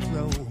dirt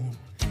road.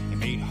 He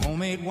made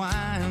homemade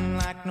wine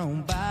like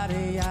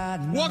nobody I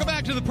know. Welcome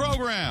back to the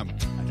program.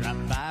 I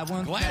dropped by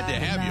one Glad to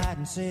have you.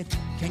 And said,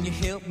 can you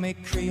help me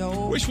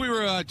Creole? Wish we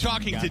were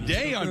talking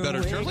today on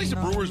Better Terms. At least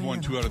the Brewers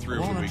won 2 out of 3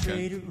 over the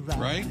weekend,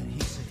 right?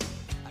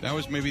 That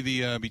was maybe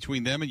the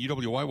between them and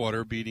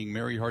UW-Whitewater beating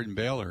Mary Hardin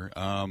Baylor.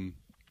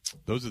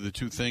 Those are the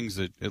two things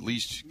that at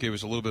least gave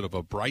us a little bit of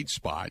a bright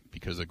spot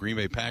because the Green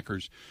Bay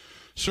Packers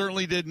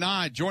certainly did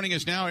not. Joining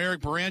us now,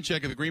 Eric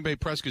Baranczyk of the Green Bay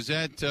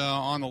Press-Gazette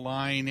on the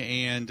line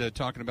and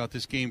talking about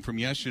this game from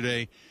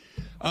yesterday.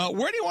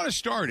 Where do you want to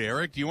start,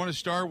 Eric? Do you want to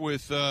start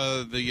with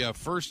the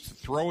first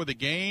throw of the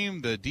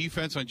game, the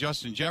defense on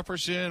Justin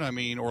Jefferson,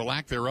 or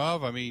lack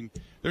thereof?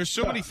 There's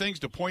so many things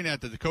to point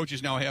at that the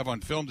coaches now have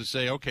on film to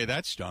say, okay,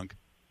 that stunk.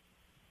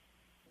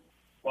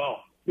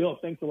 Well, Bill,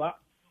 thanks a lot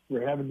for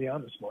having me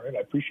on this morning.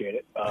 I appreciate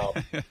it.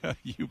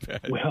 You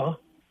bet. Well,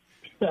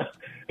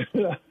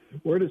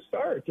 where to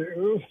start? There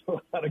was a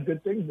lot of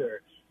good things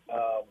there.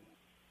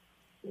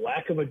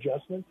 Lack of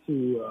adjustment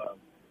to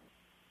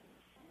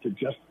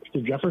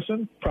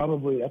Jefferson,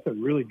 probably that's a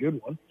really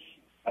good one.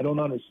 I don't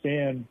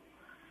understand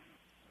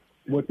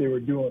what they were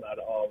doing out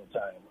of all the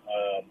time.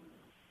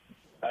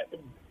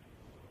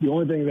 The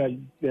only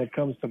thing that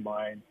comes to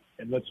mind,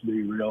 and let's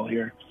be real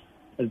here,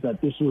 is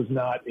that this was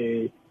not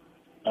a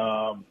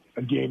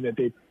game that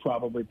they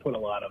probably put a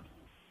lot of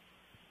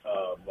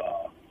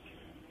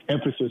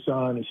emphasis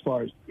on as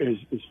far as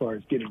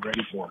getting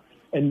ready for.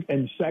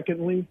 And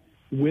secondly,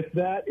 with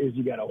that is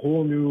you got a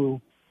whole new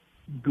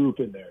group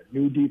in there,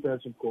 new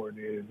defensive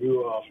coordinator,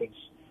 new offense.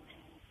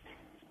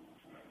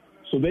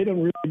 So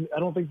I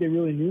don't think they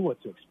really knew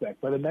what to expect.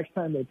 By the next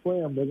time they play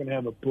them, they're going to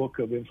have a book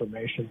of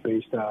information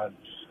based on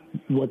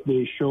what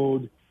they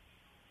showed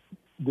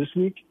this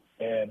week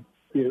and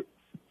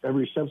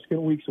every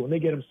subsequent week. So when they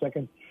get them a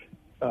second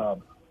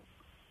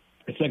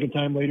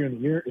time later in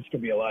the year, it's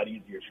going to be a lot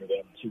easier for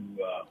them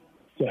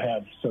to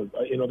have. So,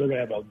 they're going to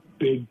have a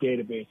big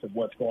database of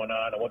what's going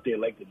on and what they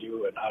like to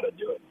do and how to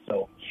do it.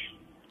 So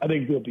I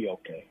think they'll be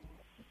okay.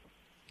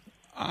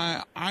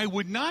 I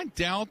would not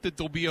doubt that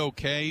they'll be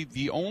okay.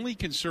 The only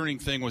concerning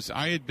thing was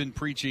I had been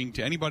preaching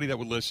to anybody that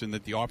would listen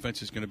that the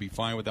offense is going to be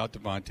fine without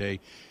Devontae.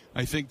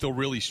 I think they'll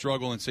really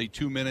struggle in, say,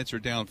 2 minutes or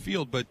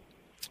downfield. But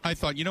I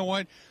thought, you know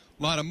what?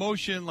 A lot of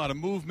motion, a lot of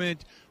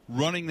movement,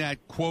 running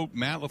that, quote,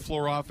 Matt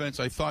LaFleur offense.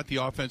 I thought the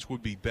offense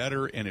would be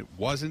better, and it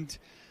wasn't.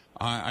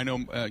 I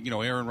know,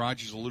 Aaron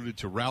Rodgers alluded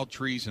to route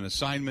trees and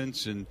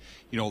assignments and,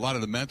 a lot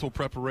of the mental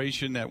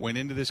preparation that went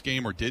into this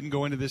game or didn't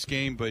go into this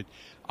game. But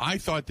I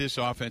thought this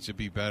offense would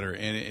be better,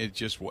 and it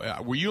just –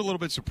 were you a little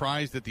bit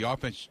surprised that the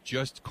offense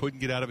just couldn't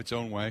get out of its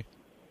own way?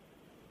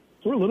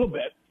 For a little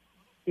bit.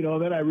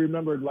 Then I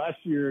remembered last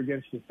year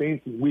against the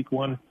Saints in week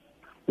 1,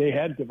 they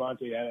had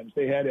Devontae Adams.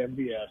 They had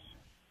MVS.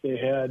 They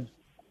had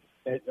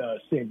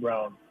St.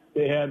 Brown.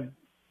 They had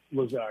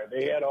Lazard.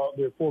 They had all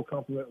their full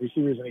complement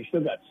receivers, and he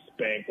still got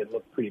spanked and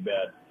looked pretty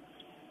bad.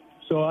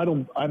 So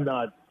I'm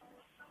not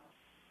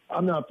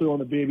throwing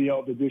the baby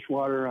out the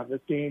dishwater on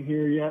this game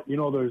here yet. There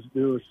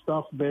was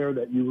stuff there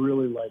that you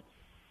really liked.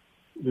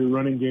 The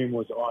running game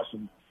was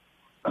awesome.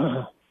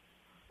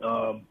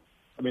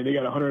 They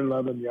got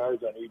 111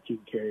 yards on 18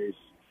 carries.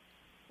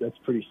 That's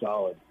pretty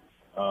solid.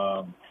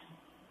 And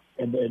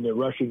the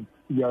rushing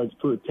yards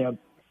per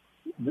attempt,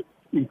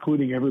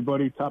 including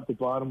everybody, top to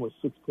bottom, was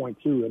 6.2.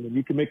 I mean,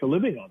 you can make a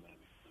living on that,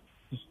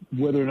 just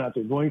whether or not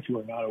they're going to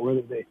or not, or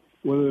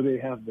whether they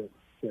have the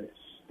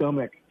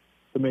stomach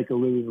to make a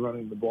living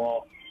running the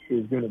ball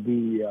is going to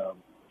be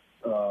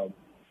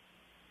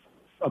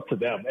up to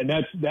them. And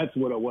that's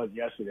what it was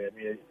yesterday. I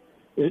mean,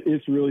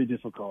 it's really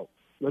difficult.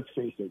 Let's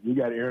face it. You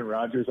got Aaron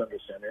Rodgers under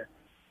center.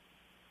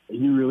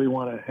 You really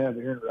want to have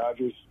Aaron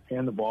Rodgers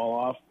hand the ball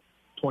off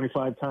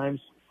 25 times?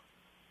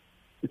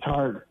 It's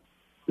hard.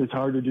 It's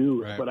hard to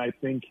do. Right. But I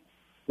think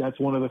that's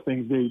one of the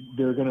things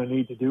they're going to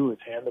need to do is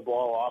hand the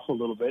ball off a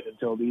little bit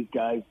until these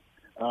guys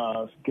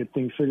get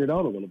things figured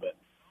out a little bit.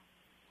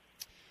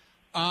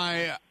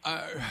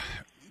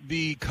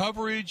 The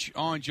coverage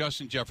on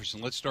Justin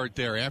Jefferson, let's start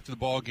there. After the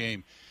ball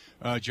game,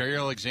 Jair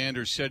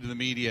Alexander said to the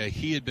media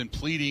he had been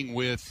pleading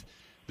with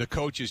the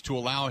coaches to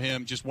allow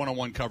him just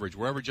one-on-one coverage.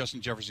 Wherever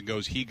Justin Jefferson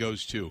goes, he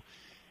goes too.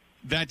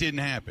 That didn't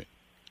happen.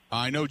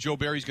 I know Joe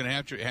Barry's going to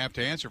have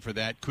to answer for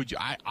that. Could you?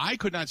 I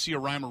could not see a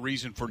rhyme or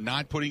reason for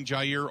not putting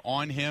Jair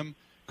on him.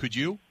 Could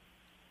you?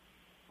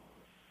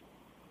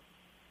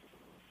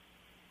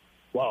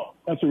 Wow,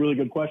 that's a really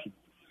good question.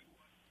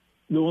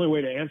 The only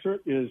way to answer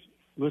it is,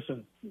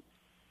 listen,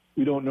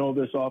 we don't know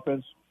this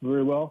offense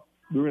very well.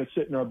 We're going to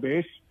sit in our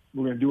base.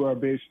 We're going to do our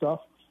base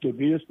stuff. They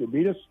beat us. They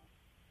beat us.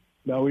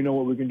 Now we know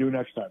what we can do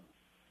next time.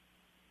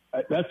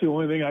 That's the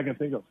only thing I can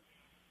think of.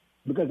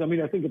 Because, I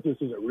mean, I think if this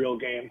is a real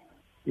game,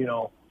 you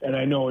know, and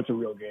I know it's a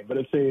real game, but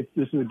if this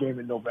is a game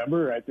in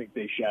November, I think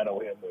they shadow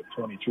him with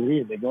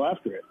 23 and they go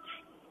after it.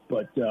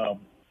 But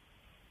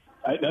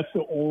that's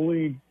the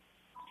only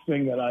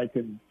thing that I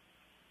can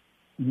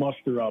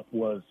muster up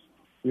was,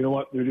 you know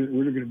what, we're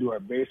going to do our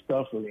base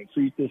stuff. We're going to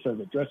treat this as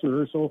a dress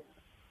rehearsal,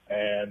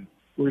 and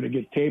we're going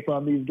to get tape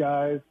on these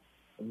guys,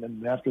 and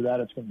then after that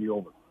it's going to be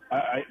over.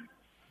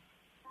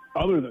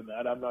 Other than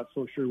that, I'm not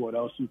so sure what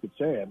else you could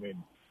say. I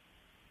mean,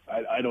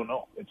 I don't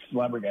know. It's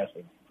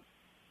flabbergasting.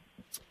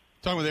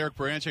 Talking with Eric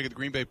Baranczyk at the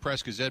Green Bay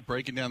Press-Gazette,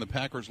 breaking down the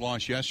Packers'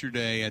 loss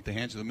yesterday at the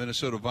hands of the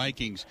Minnesota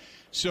Vikings.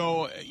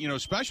 So, you know,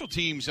 special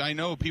teams, I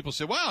know people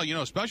say, well, you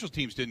know, special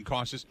teams didn't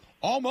cost us.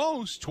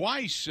 Almost,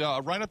 twice,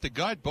 right up the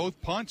gut,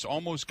 both punts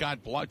almost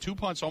got blocked. 2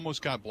 punts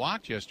almost got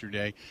blocked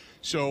yesterday.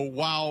 So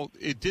while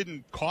it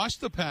didn't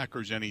cost the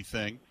Packers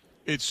anything,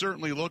 it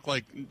certainly looked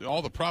like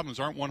all the problems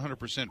aren't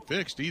 100%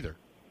 fixed either.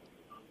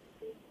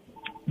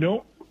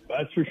 No,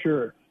 that's for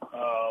sure.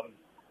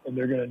 And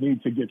they're going to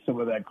need to get some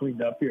of that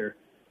cleaned up here.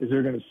 Is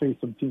they're going to face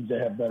some teams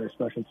that have better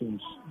special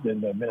teams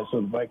than the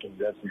Minnesota Vikings,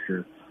 that's for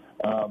sure.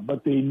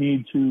 But they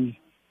need to,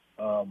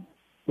 well,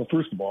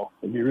 first of all,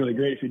 it'd be really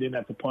great if you didn't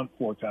have to punt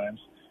 4 times.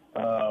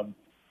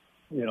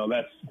 You know,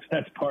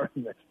 that's part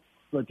of it.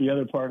 But the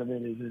other part of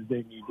it is they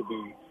need to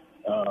be,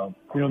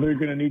 you know, they're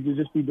going to need to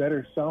just be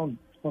better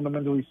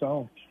fundamentally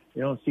sound.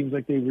 You know, it seems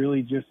like they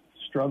really just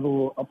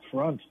struggle up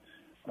front.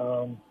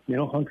 You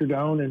know, hunker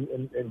down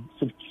and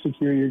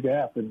secure your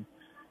gap and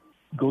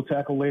go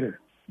tackle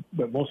later.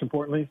 But most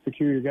importantly,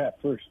 secure your gap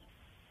first.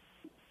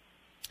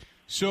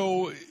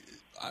 So,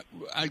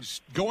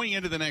 going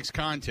into the next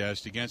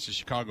contest against the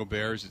Chicago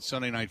Bears at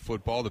Sunday Night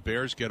Football, the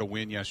Bears get a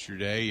win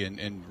yesterday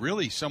and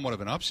really somewhat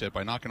of an upset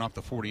by knocking off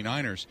the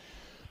 49ers.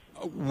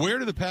 Where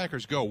do the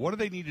Packers go? What do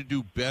they need to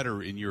do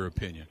better, in your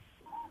opinion?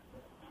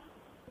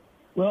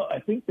 Well, I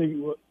think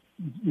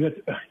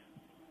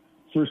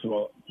first of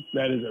all,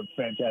 that is a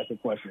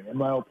fantastic question. In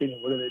my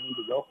opinion, where do they need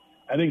to go?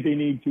 I think they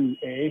need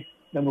to,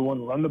 number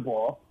one, run the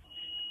ball.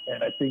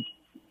 And I think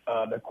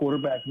the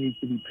quarterback needs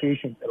to be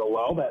patient and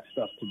allow that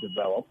stuff to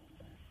develop.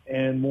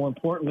 And more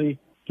importantly,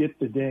 get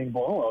the dang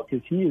ball out,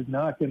 because he is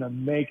not going to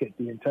make it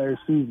the entire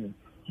season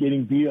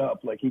getting beat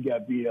up like he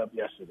got beat up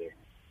yesterday.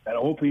 And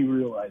I hope he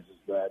realizes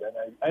that.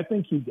 And I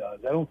think he does.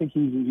 I don't think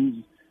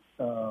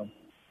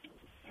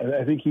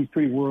I think he's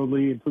pretty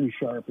worldly and pretty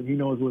sharp, and he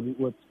knows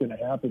what's going to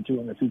happen to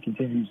him if he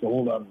continues to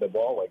hold on to the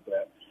ball like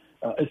that,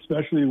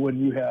 especially when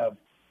you have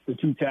the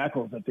 2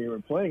 tackles that they were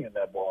playing in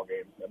that ball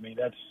game. I mean,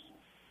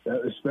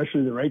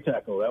 especially the right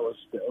tackle. That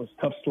was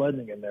tough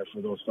sledding in there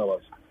for those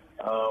fellas.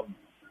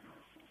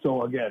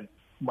 So, again,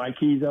 my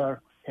keys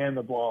are hand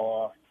the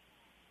ball off,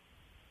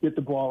 get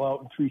the ball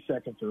out in 3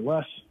 seconds or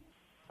less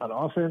on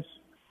offense,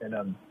 and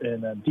on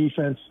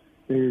defense,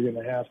 they're going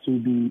to have to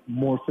be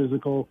more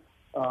physical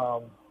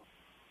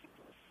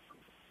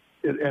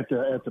at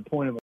the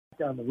point of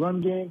on the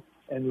run game.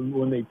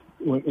 And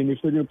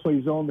if they're going to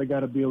play zone, they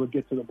got to be able to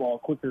get to the ball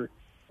quicker.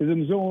 Because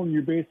in zone,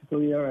 you're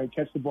basically, all right,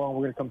 catch the ball, and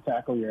we're going to come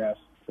tackle your ass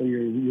or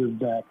your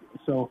back.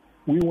 So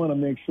we want to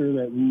make sure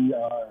that we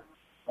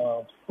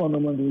are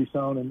fundamentally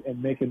sound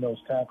and making those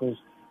tackles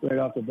right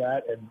off the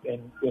bat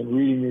and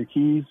reading your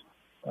keys.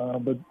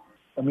 But,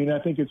 I mean, I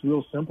think it's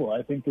real simple.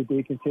 I think that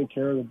they can take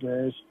care of the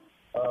Bears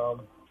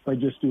by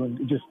just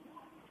doing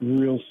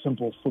real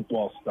simple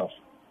football stuff.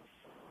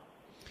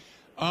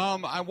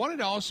 I wanted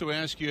to also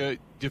ask you,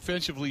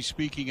 defensively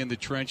speaking, in the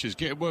trenches.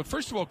 Well,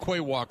 first of all, Quay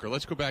Walker.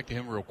 Let's go back to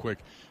him real quick.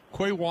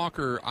 Quay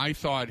Walker, I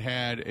thought,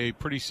 had a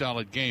pretty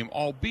solid game,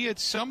 albeit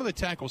some of the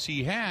tackles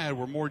he had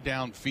were more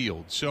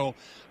downfield. So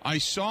I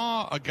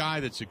saw a guy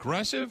that's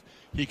aggressive.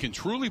 He can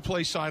truly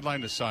play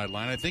sideline to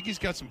sideline. I think he's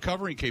got some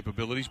covering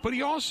capabilities, but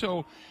he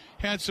also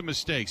had some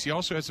mistakes. He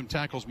also had some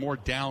tackles more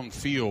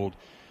downfield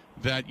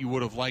that you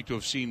would have liked to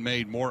have seen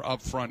made more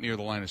up front near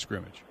the line of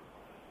scrimmage.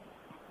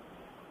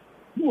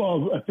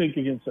 Well, I think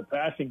against the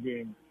passing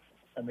game,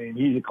 I mean,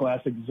 he's a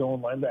classic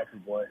zone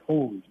linebacker boy.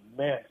 Holy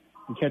man.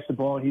 You catch the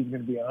ball and he's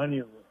going to be on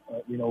you,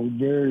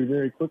 very,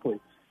 very quickly.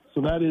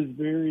 So that is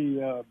very,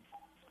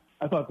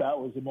 I thought that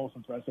was the most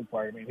impressive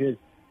part. I mean, his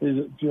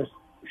just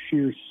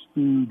sheer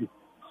speed,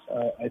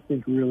 I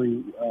think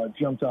really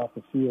jumped off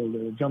the field,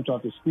 or jumped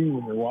off the screen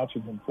when you're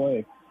watching him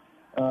play.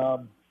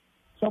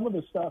 Some of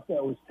the stuff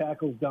that was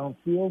tackles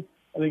downfield,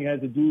 I think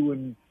had to do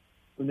when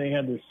they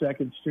had their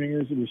second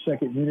stringers or their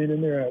second unit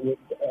in there.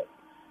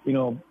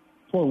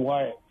 Poor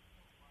Wyatt,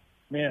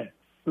 man,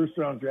 first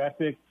round draft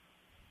pick.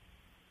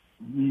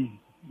 He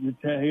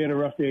had a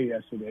rough day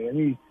yesterday, and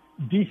he's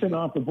decent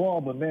off the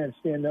ball, but man,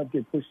 stand up,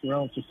 get pushed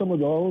around. So some of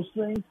those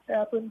things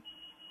happen,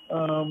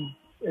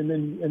 and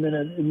then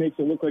it makes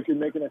it look like you're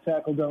making a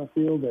tackle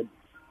downfield. That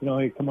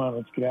hey, come on,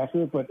 let's get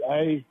after it. But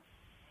I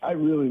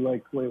really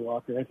like Quay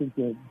Walker. I think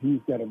that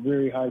he's got a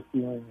very high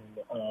ceiling,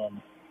 and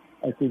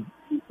I think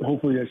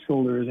hopefully that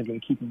shoulder isn't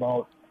going to keep him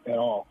out at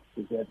all,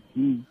 because that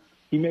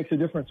he makes a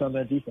difference on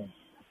that defense.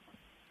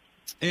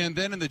 And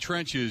then in the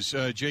trenches,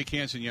 Jake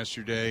Hansen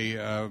yesterday,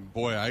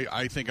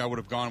 I think I would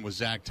have gone with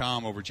Zach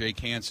Tom over Jake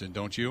Hansen,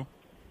 don't you?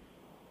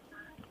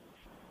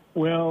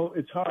 Well,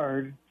 it's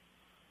hard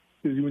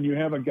because when you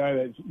have a guy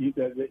that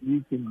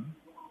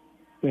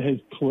has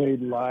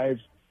played live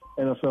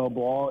NFL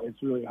ball,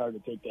 it's really hard to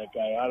take that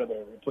guy out of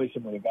there and replace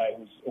him with a guy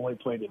who's only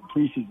played in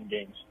preseason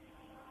games.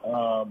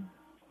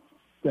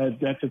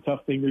 That's a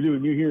tough thing to do.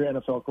 And you hear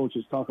NFL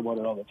coaches talk about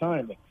it all the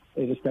time.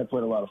 Hey, this guy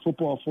played a lot of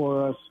football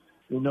for us.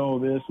 We know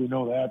this, we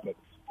know that. But,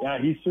 yeah,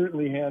 he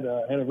certainly had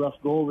a rough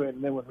go of it.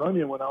 And then when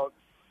Runyon went out,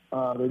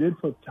 they did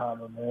put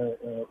Tom in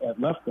there at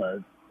left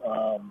guard.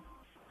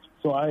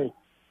 So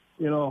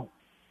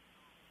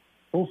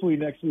hopefully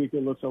next week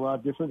it looks a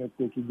lot different if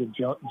they can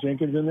get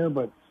Jenkins in there.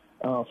 But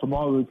from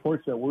all the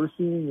reports that we're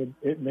seeing,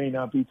 it may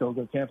not be till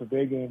the Tampa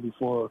Bay game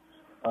before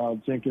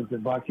Jenkins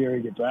and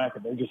Bakhtiari get back,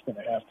 and they're just going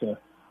to have to,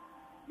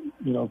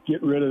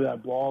 get rid of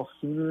that ball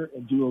sooner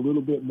and do a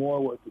little bit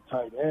more with the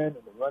tight end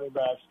and the running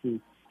backs to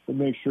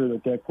make sure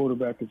that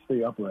quarterback can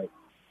stay upright.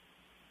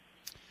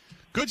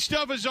 Good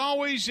stuff as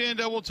always, and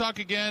we'll talk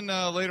again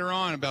later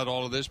on about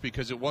all of this,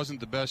 because it wasn't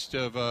the best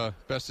of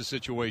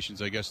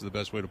situations, I guess is the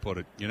best way to put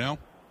it,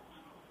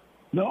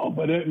 No,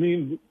 but I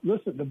mean,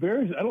 listen, the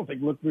Bears, I don't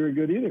think look very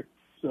good either.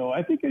 So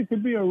I think it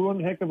could be one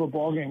heck of a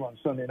ball game on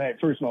Sunday night.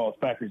 First of all, it's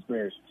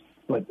Packers-Bears.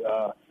 But,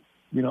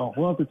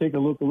 we'll have to take a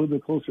little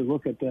bit closer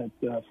look at that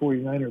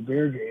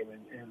 49er-Bear game.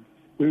 And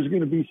there's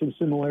going to be some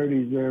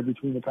similarities there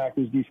between the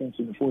Packers defense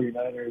and the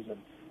 49ers,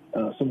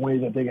 and some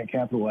ways that they can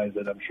capitalize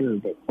it, I'm sure.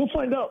 But we'll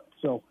find out.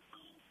 So,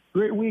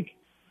 great week.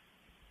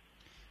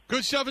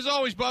 Good stuff as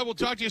always, bud. We'll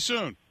talk to you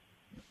soon.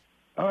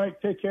 All right,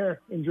 take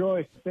care.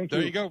 Enjoy. Thank you.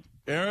 There you go.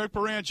 Eric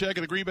Baranczyk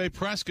of the Green Bay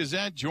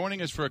Press-Gazette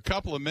joining us for a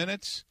couple of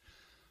minutes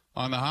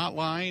on the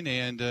hotline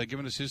and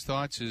giving us his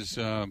thoughts.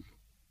 A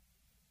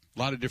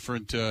lot of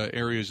different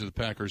areas of the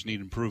Packers need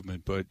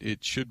improvement, but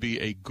it should be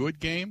a good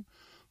game,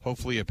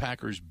 hopefully a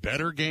Packers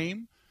better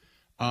game.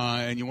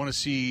 And you want to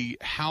see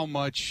how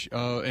much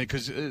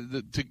because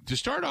to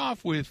start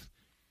off with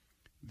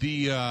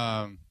the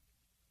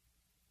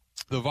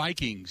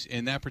Vikings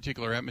in that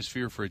particular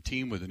atmosphere for a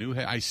team with a new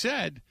head.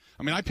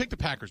 I picked the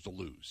Packers to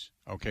lose.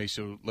 Okay,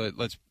 so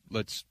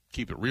let's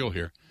keep it real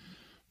here.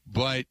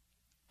 But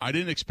I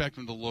didn't expect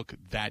them to look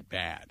that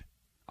bad.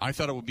 I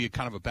thought it would be a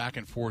kind of a back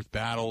and forth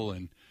battle,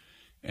 and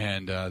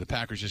the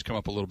Packers just come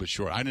up a little bit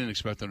short. I didn't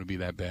expect them to be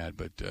that bad,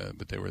 but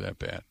they were that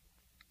bad.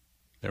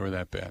 They were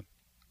that bad.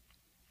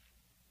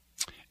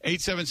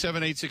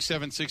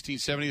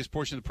 877-867-1670. This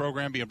portion of the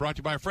program being brought to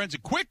you by our friends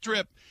at Quick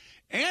Trip.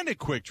 And at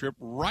Quick Trip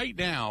right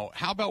now,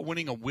 how about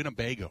winning a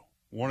Winnebago?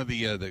 One of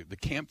the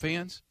camp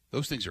vans?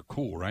 Those things are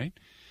cool, right?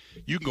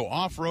 You can go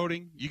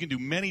off-roading. You can do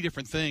many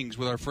different things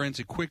with our friends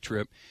at Quick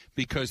Trip,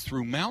 because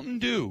through Mountain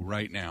Dew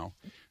right now,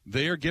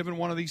 they are giving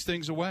one of these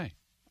things away.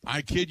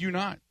 I kid you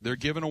not. They're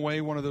giving away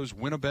one of those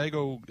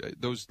Winnebago,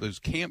 those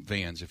camp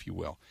vans, if you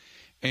will.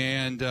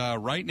 And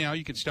right now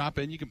you can stop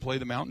in. You can play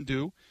the Mountain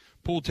Dew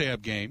pool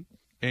tab game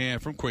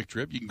and from Quick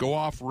Trip. You can go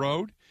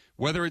off-road,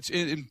 whether it's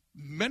in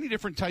many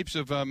different types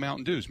of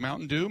Mountain Dews.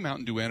 Mountain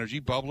Dew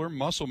Energy, Bubbler,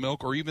 Muscle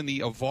Milk, or even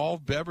the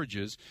Evolve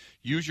beverages.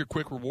 Use your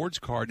Quick Rewards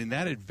card, and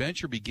that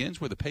adventure begins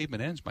where the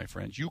pavement ends, my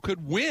friends. You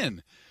could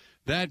win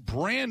that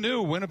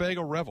brand-new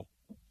Winnebago Revel.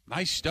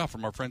 Nice stuff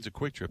from our friends at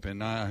Quick Trip,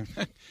 and I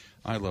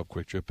love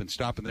Quick Trip, and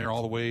stopping there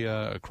all the way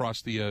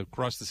across the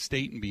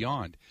state and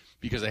beyond,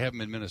 because I have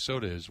them in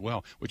Minnesota as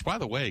well. Which, by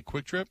the way,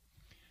 Quick Trip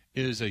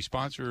is a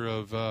sponsor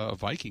of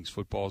Vikings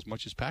football as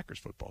much as Packers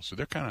football. So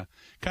they're kind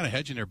of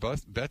hedging their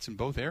bets in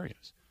both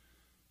areas.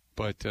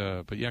 But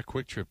yeah,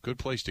 Quick Trip, good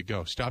place to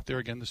go. Stopped there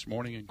again this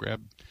morning and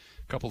grabbed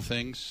a couple of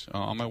things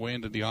on my way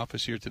into the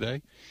office here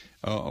today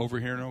over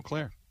here in Eau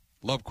Claire.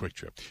 Love Quick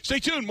Trip. Stay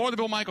tuned. More of the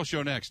Bill Michaels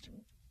Show next.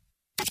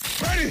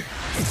 Ready?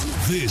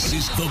 This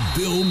is the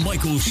Bill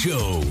Michaels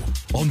Show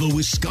on the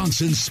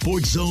Wisconsin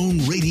Sports Zone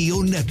Radio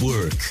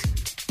Network.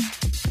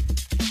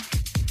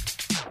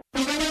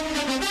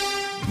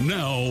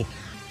 Now,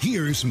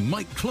 here's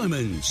Mike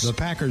Clemens. The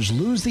Packers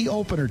lose the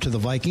opener to the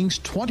Vikings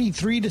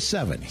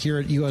 23-7 here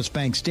at U.S.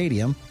 Bank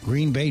Stadium.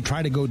 Green Bay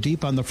tried to go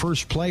deep on the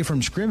first play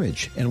from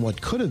scrimmage and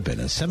what could have been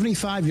a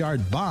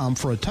 75-yard bomb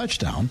for a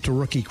touchdown to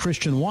rookie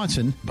Christian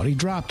Watson, but he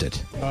dropped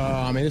it.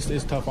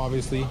 It's tough,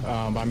 obviously.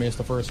 It's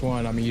the first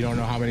one. You don't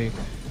know how many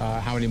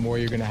more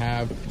you're going to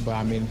have,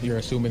 but you're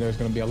assuming there's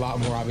going to be a lot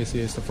more. Obviously,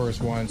 it's the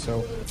first one,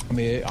 so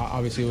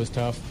obviously it was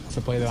tough. It's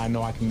a play that I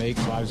know I can make,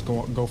 so I just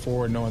go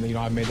forward knowing that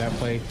I've made that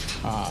play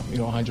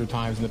 100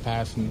 times in the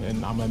past,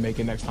 and I'm going to make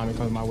it next time it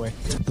comes my way.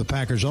 The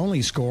Packers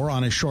only score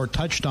on a short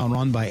touchdown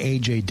run by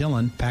A.J.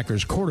 Dillon,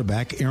 Packers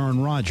quarterback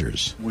Aaron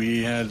Rodgers.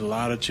 We had a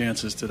lot of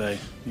chances today.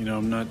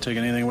 I'm not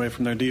taking anything away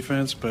from their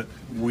defense, but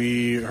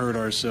we hurt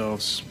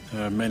ourselves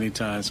many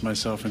times,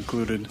 myself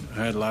included.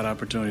 I had a lot of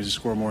opportunities to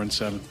score more than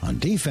 7. On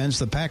defense,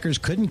 the Packers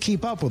couldn't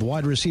keep up with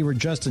wide receiver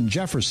Justin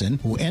Jefferson,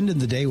 who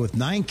ended the day with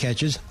 9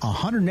 catches,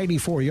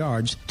 184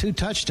 yards, 2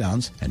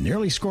 touchdowns, and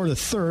nearly scored a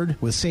third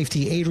with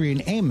safety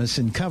Adrian Amos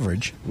in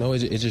coverage. No, it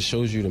just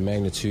shows you the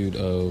magnitude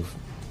of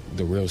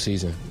the real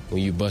season.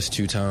 When you bust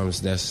 2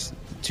 times, that's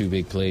 2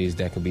 big plays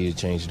that could be to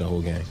change the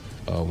whole game.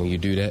 When you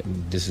do that,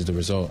 this is the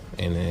result,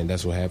 and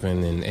that's what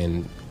happened,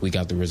 and we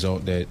got the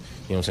result that,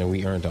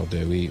 we earned out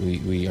there.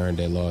 We earned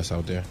that loss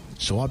out there.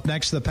 So up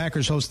next, the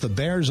Packers host the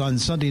Bears on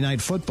Sunday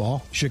Night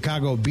Football.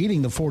 Chicago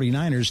beating the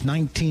 49ers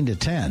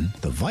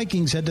 19-10. The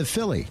Vikings head to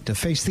Philly to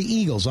face the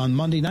Eagles on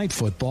Monday Night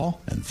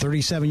Football. And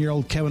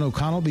 37-year-old Kevin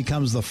O'Connell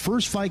becomes the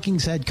first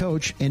Vikings head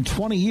coach in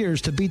 20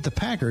 years to beat the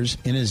Packers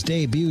in his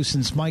debut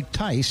since Mike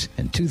Tice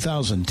in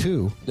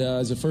 2002.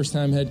 As a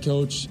first-time head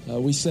coach,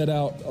 we set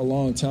out a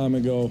long time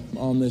ago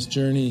on this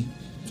journey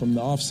from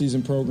the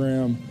off-season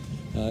program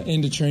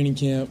into training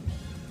camp,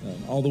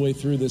 all the way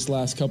through this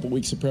last couple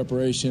weeks of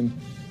preparation.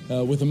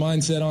 With a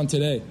mindset on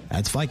today.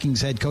 That's Vikings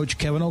head coach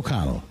Kevin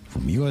O'Connell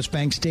from U.S.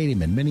 Bank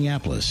Stadium in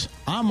Minneapolis.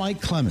 I'm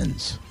Mike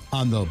Clemens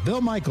on the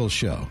Bill Michaels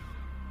Show.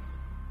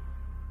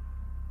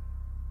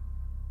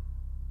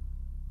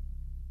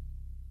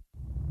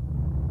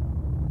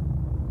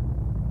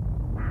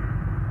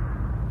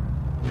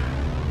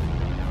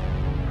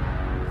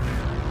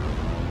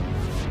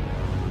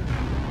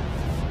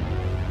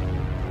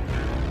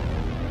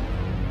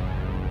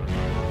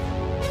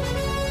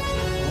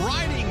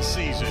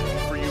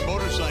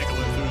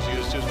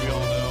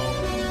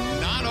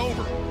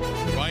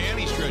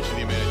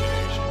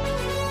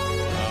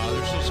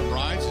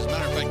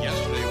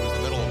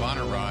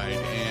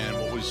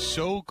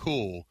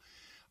 Cool.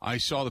 I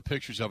saw the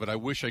pictures of it. I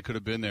wish I could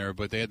have been there,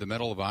 but they had the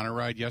Medal of Honor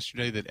ride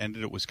yesterday that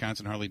ended at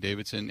Wisconsin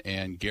Harley-Davidson,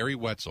 and Gary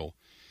Wetzel,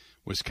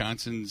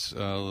 Wisconsin's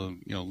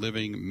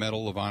living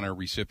Medal of Honor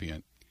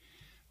recipient,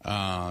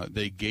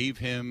 they gave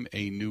him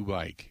a new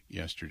bike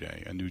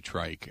yesterday, a new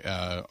trike.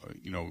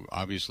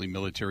 Obviously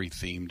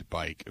military-themed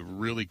bike.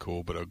 Really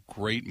cool, but a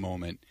great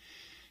moment,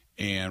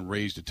 and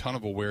raised a ton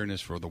of awareness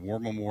for the War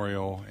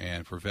Memorial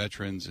and for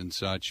veterans and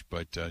such,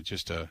 but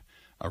just a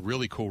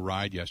really cool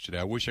ride yesterday.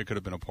 I wish I could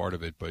have been a part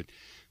of it, but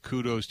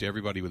kudos to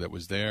everybody that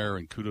was there,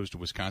 and kudos to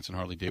Wisconsin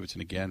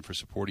Harley-Davidson again for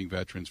supporting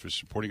veterans, for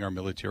supporting our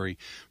military,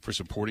 for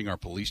supporting our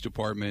police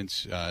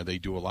departments. They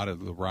do a lot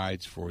of the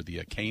rides for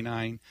the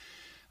canines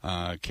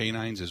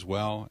as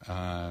well,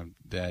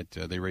 that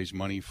they raise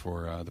money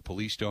for the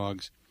police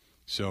dogs.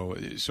 So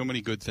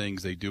many good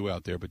things they do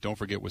out there, but don't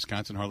forget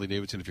Wisconsin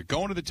Harley-Davidson. If you're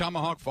going to the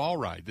Tomahawk Fall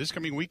Ride this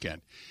coming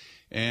weekend,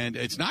 and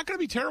it's not going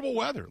to be terrible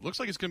weather. It looks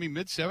like it's going to be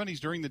mid-70s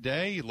during the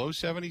day, low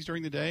 70s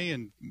during the day,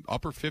 and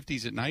upper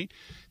 50s at night.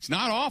 It's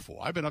not awful.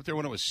 I've been up there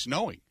when it was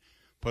snowing.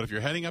 But if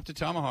you're heading up to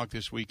Tomahawk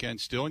this weekend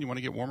still and you want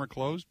to get warmer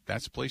clothes,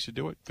 that's the place to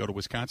do it. Go to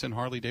Wisconsin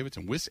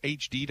Harley-Davidson,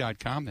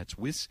 wishd.com. That's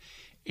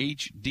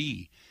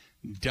wishd.com.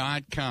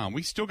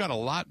 We still got a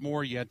lot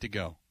more yet to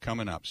go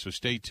coming up, so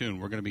stay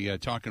tuned. We're going to be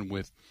talking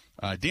with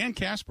Dan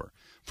Casper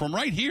from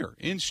right here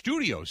in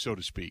studio, so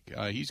to speak.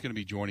 He's going to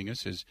be joining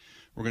us as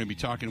we're going to be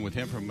talking with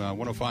him from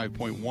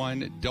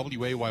 105.1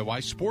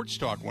 WAYY Sports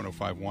Talk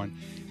 105.1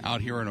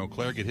 out here in Eau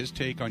Claire. Get his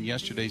take on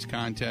yesterday's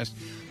contest.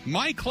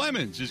 Mike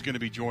Clemens is going to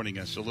be joining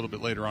us a little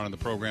bit later on in the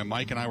program.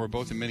 Mike and I were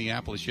both in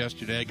Minneapolis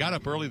yesterday. I got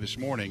up early this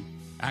morning.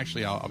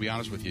 Actually, I'll be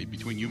honest with you.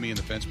 Between you, me, and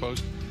the fence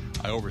post,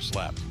 I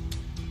overslept.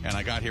 And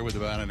I got here with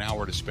about an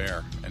hour to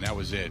spare, and that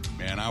was it.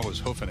 Man, I was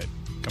hoofing it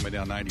coming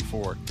down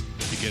 94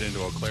 to get into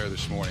Eau Claire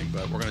this morning.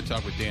 But we're going to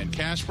talk with Dan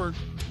Casper.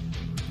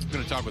 We're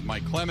going to talk with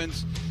Mike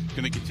Clemens.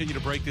 Going to continue to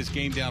break this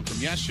game down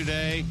from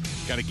yesterday.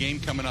 Got a game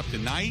coming up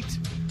tonight.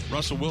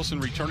 Russell Wilson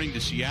returning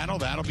to Seattle.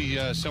 That'll be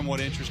somewhat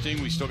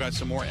interesting. We still got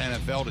some more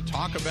NFL to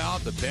talk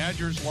about. The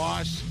Badgers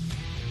loss.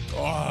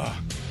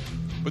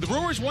 But the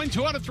Brewers won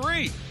 2 out of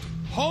 3.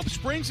 Hope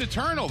springs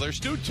eternal. They're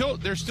still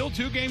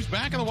 2 games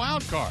back in the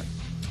wild card.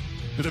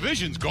 The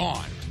division's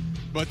gone,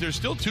 but there's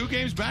still 2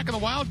 games back in the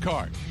wild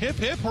card. Hip,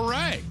 hip,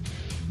 hooray.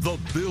 The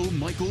Bill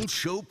Michaels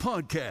Show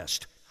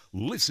podcast.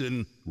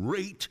 Listen,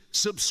 rate,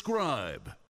 subscribe.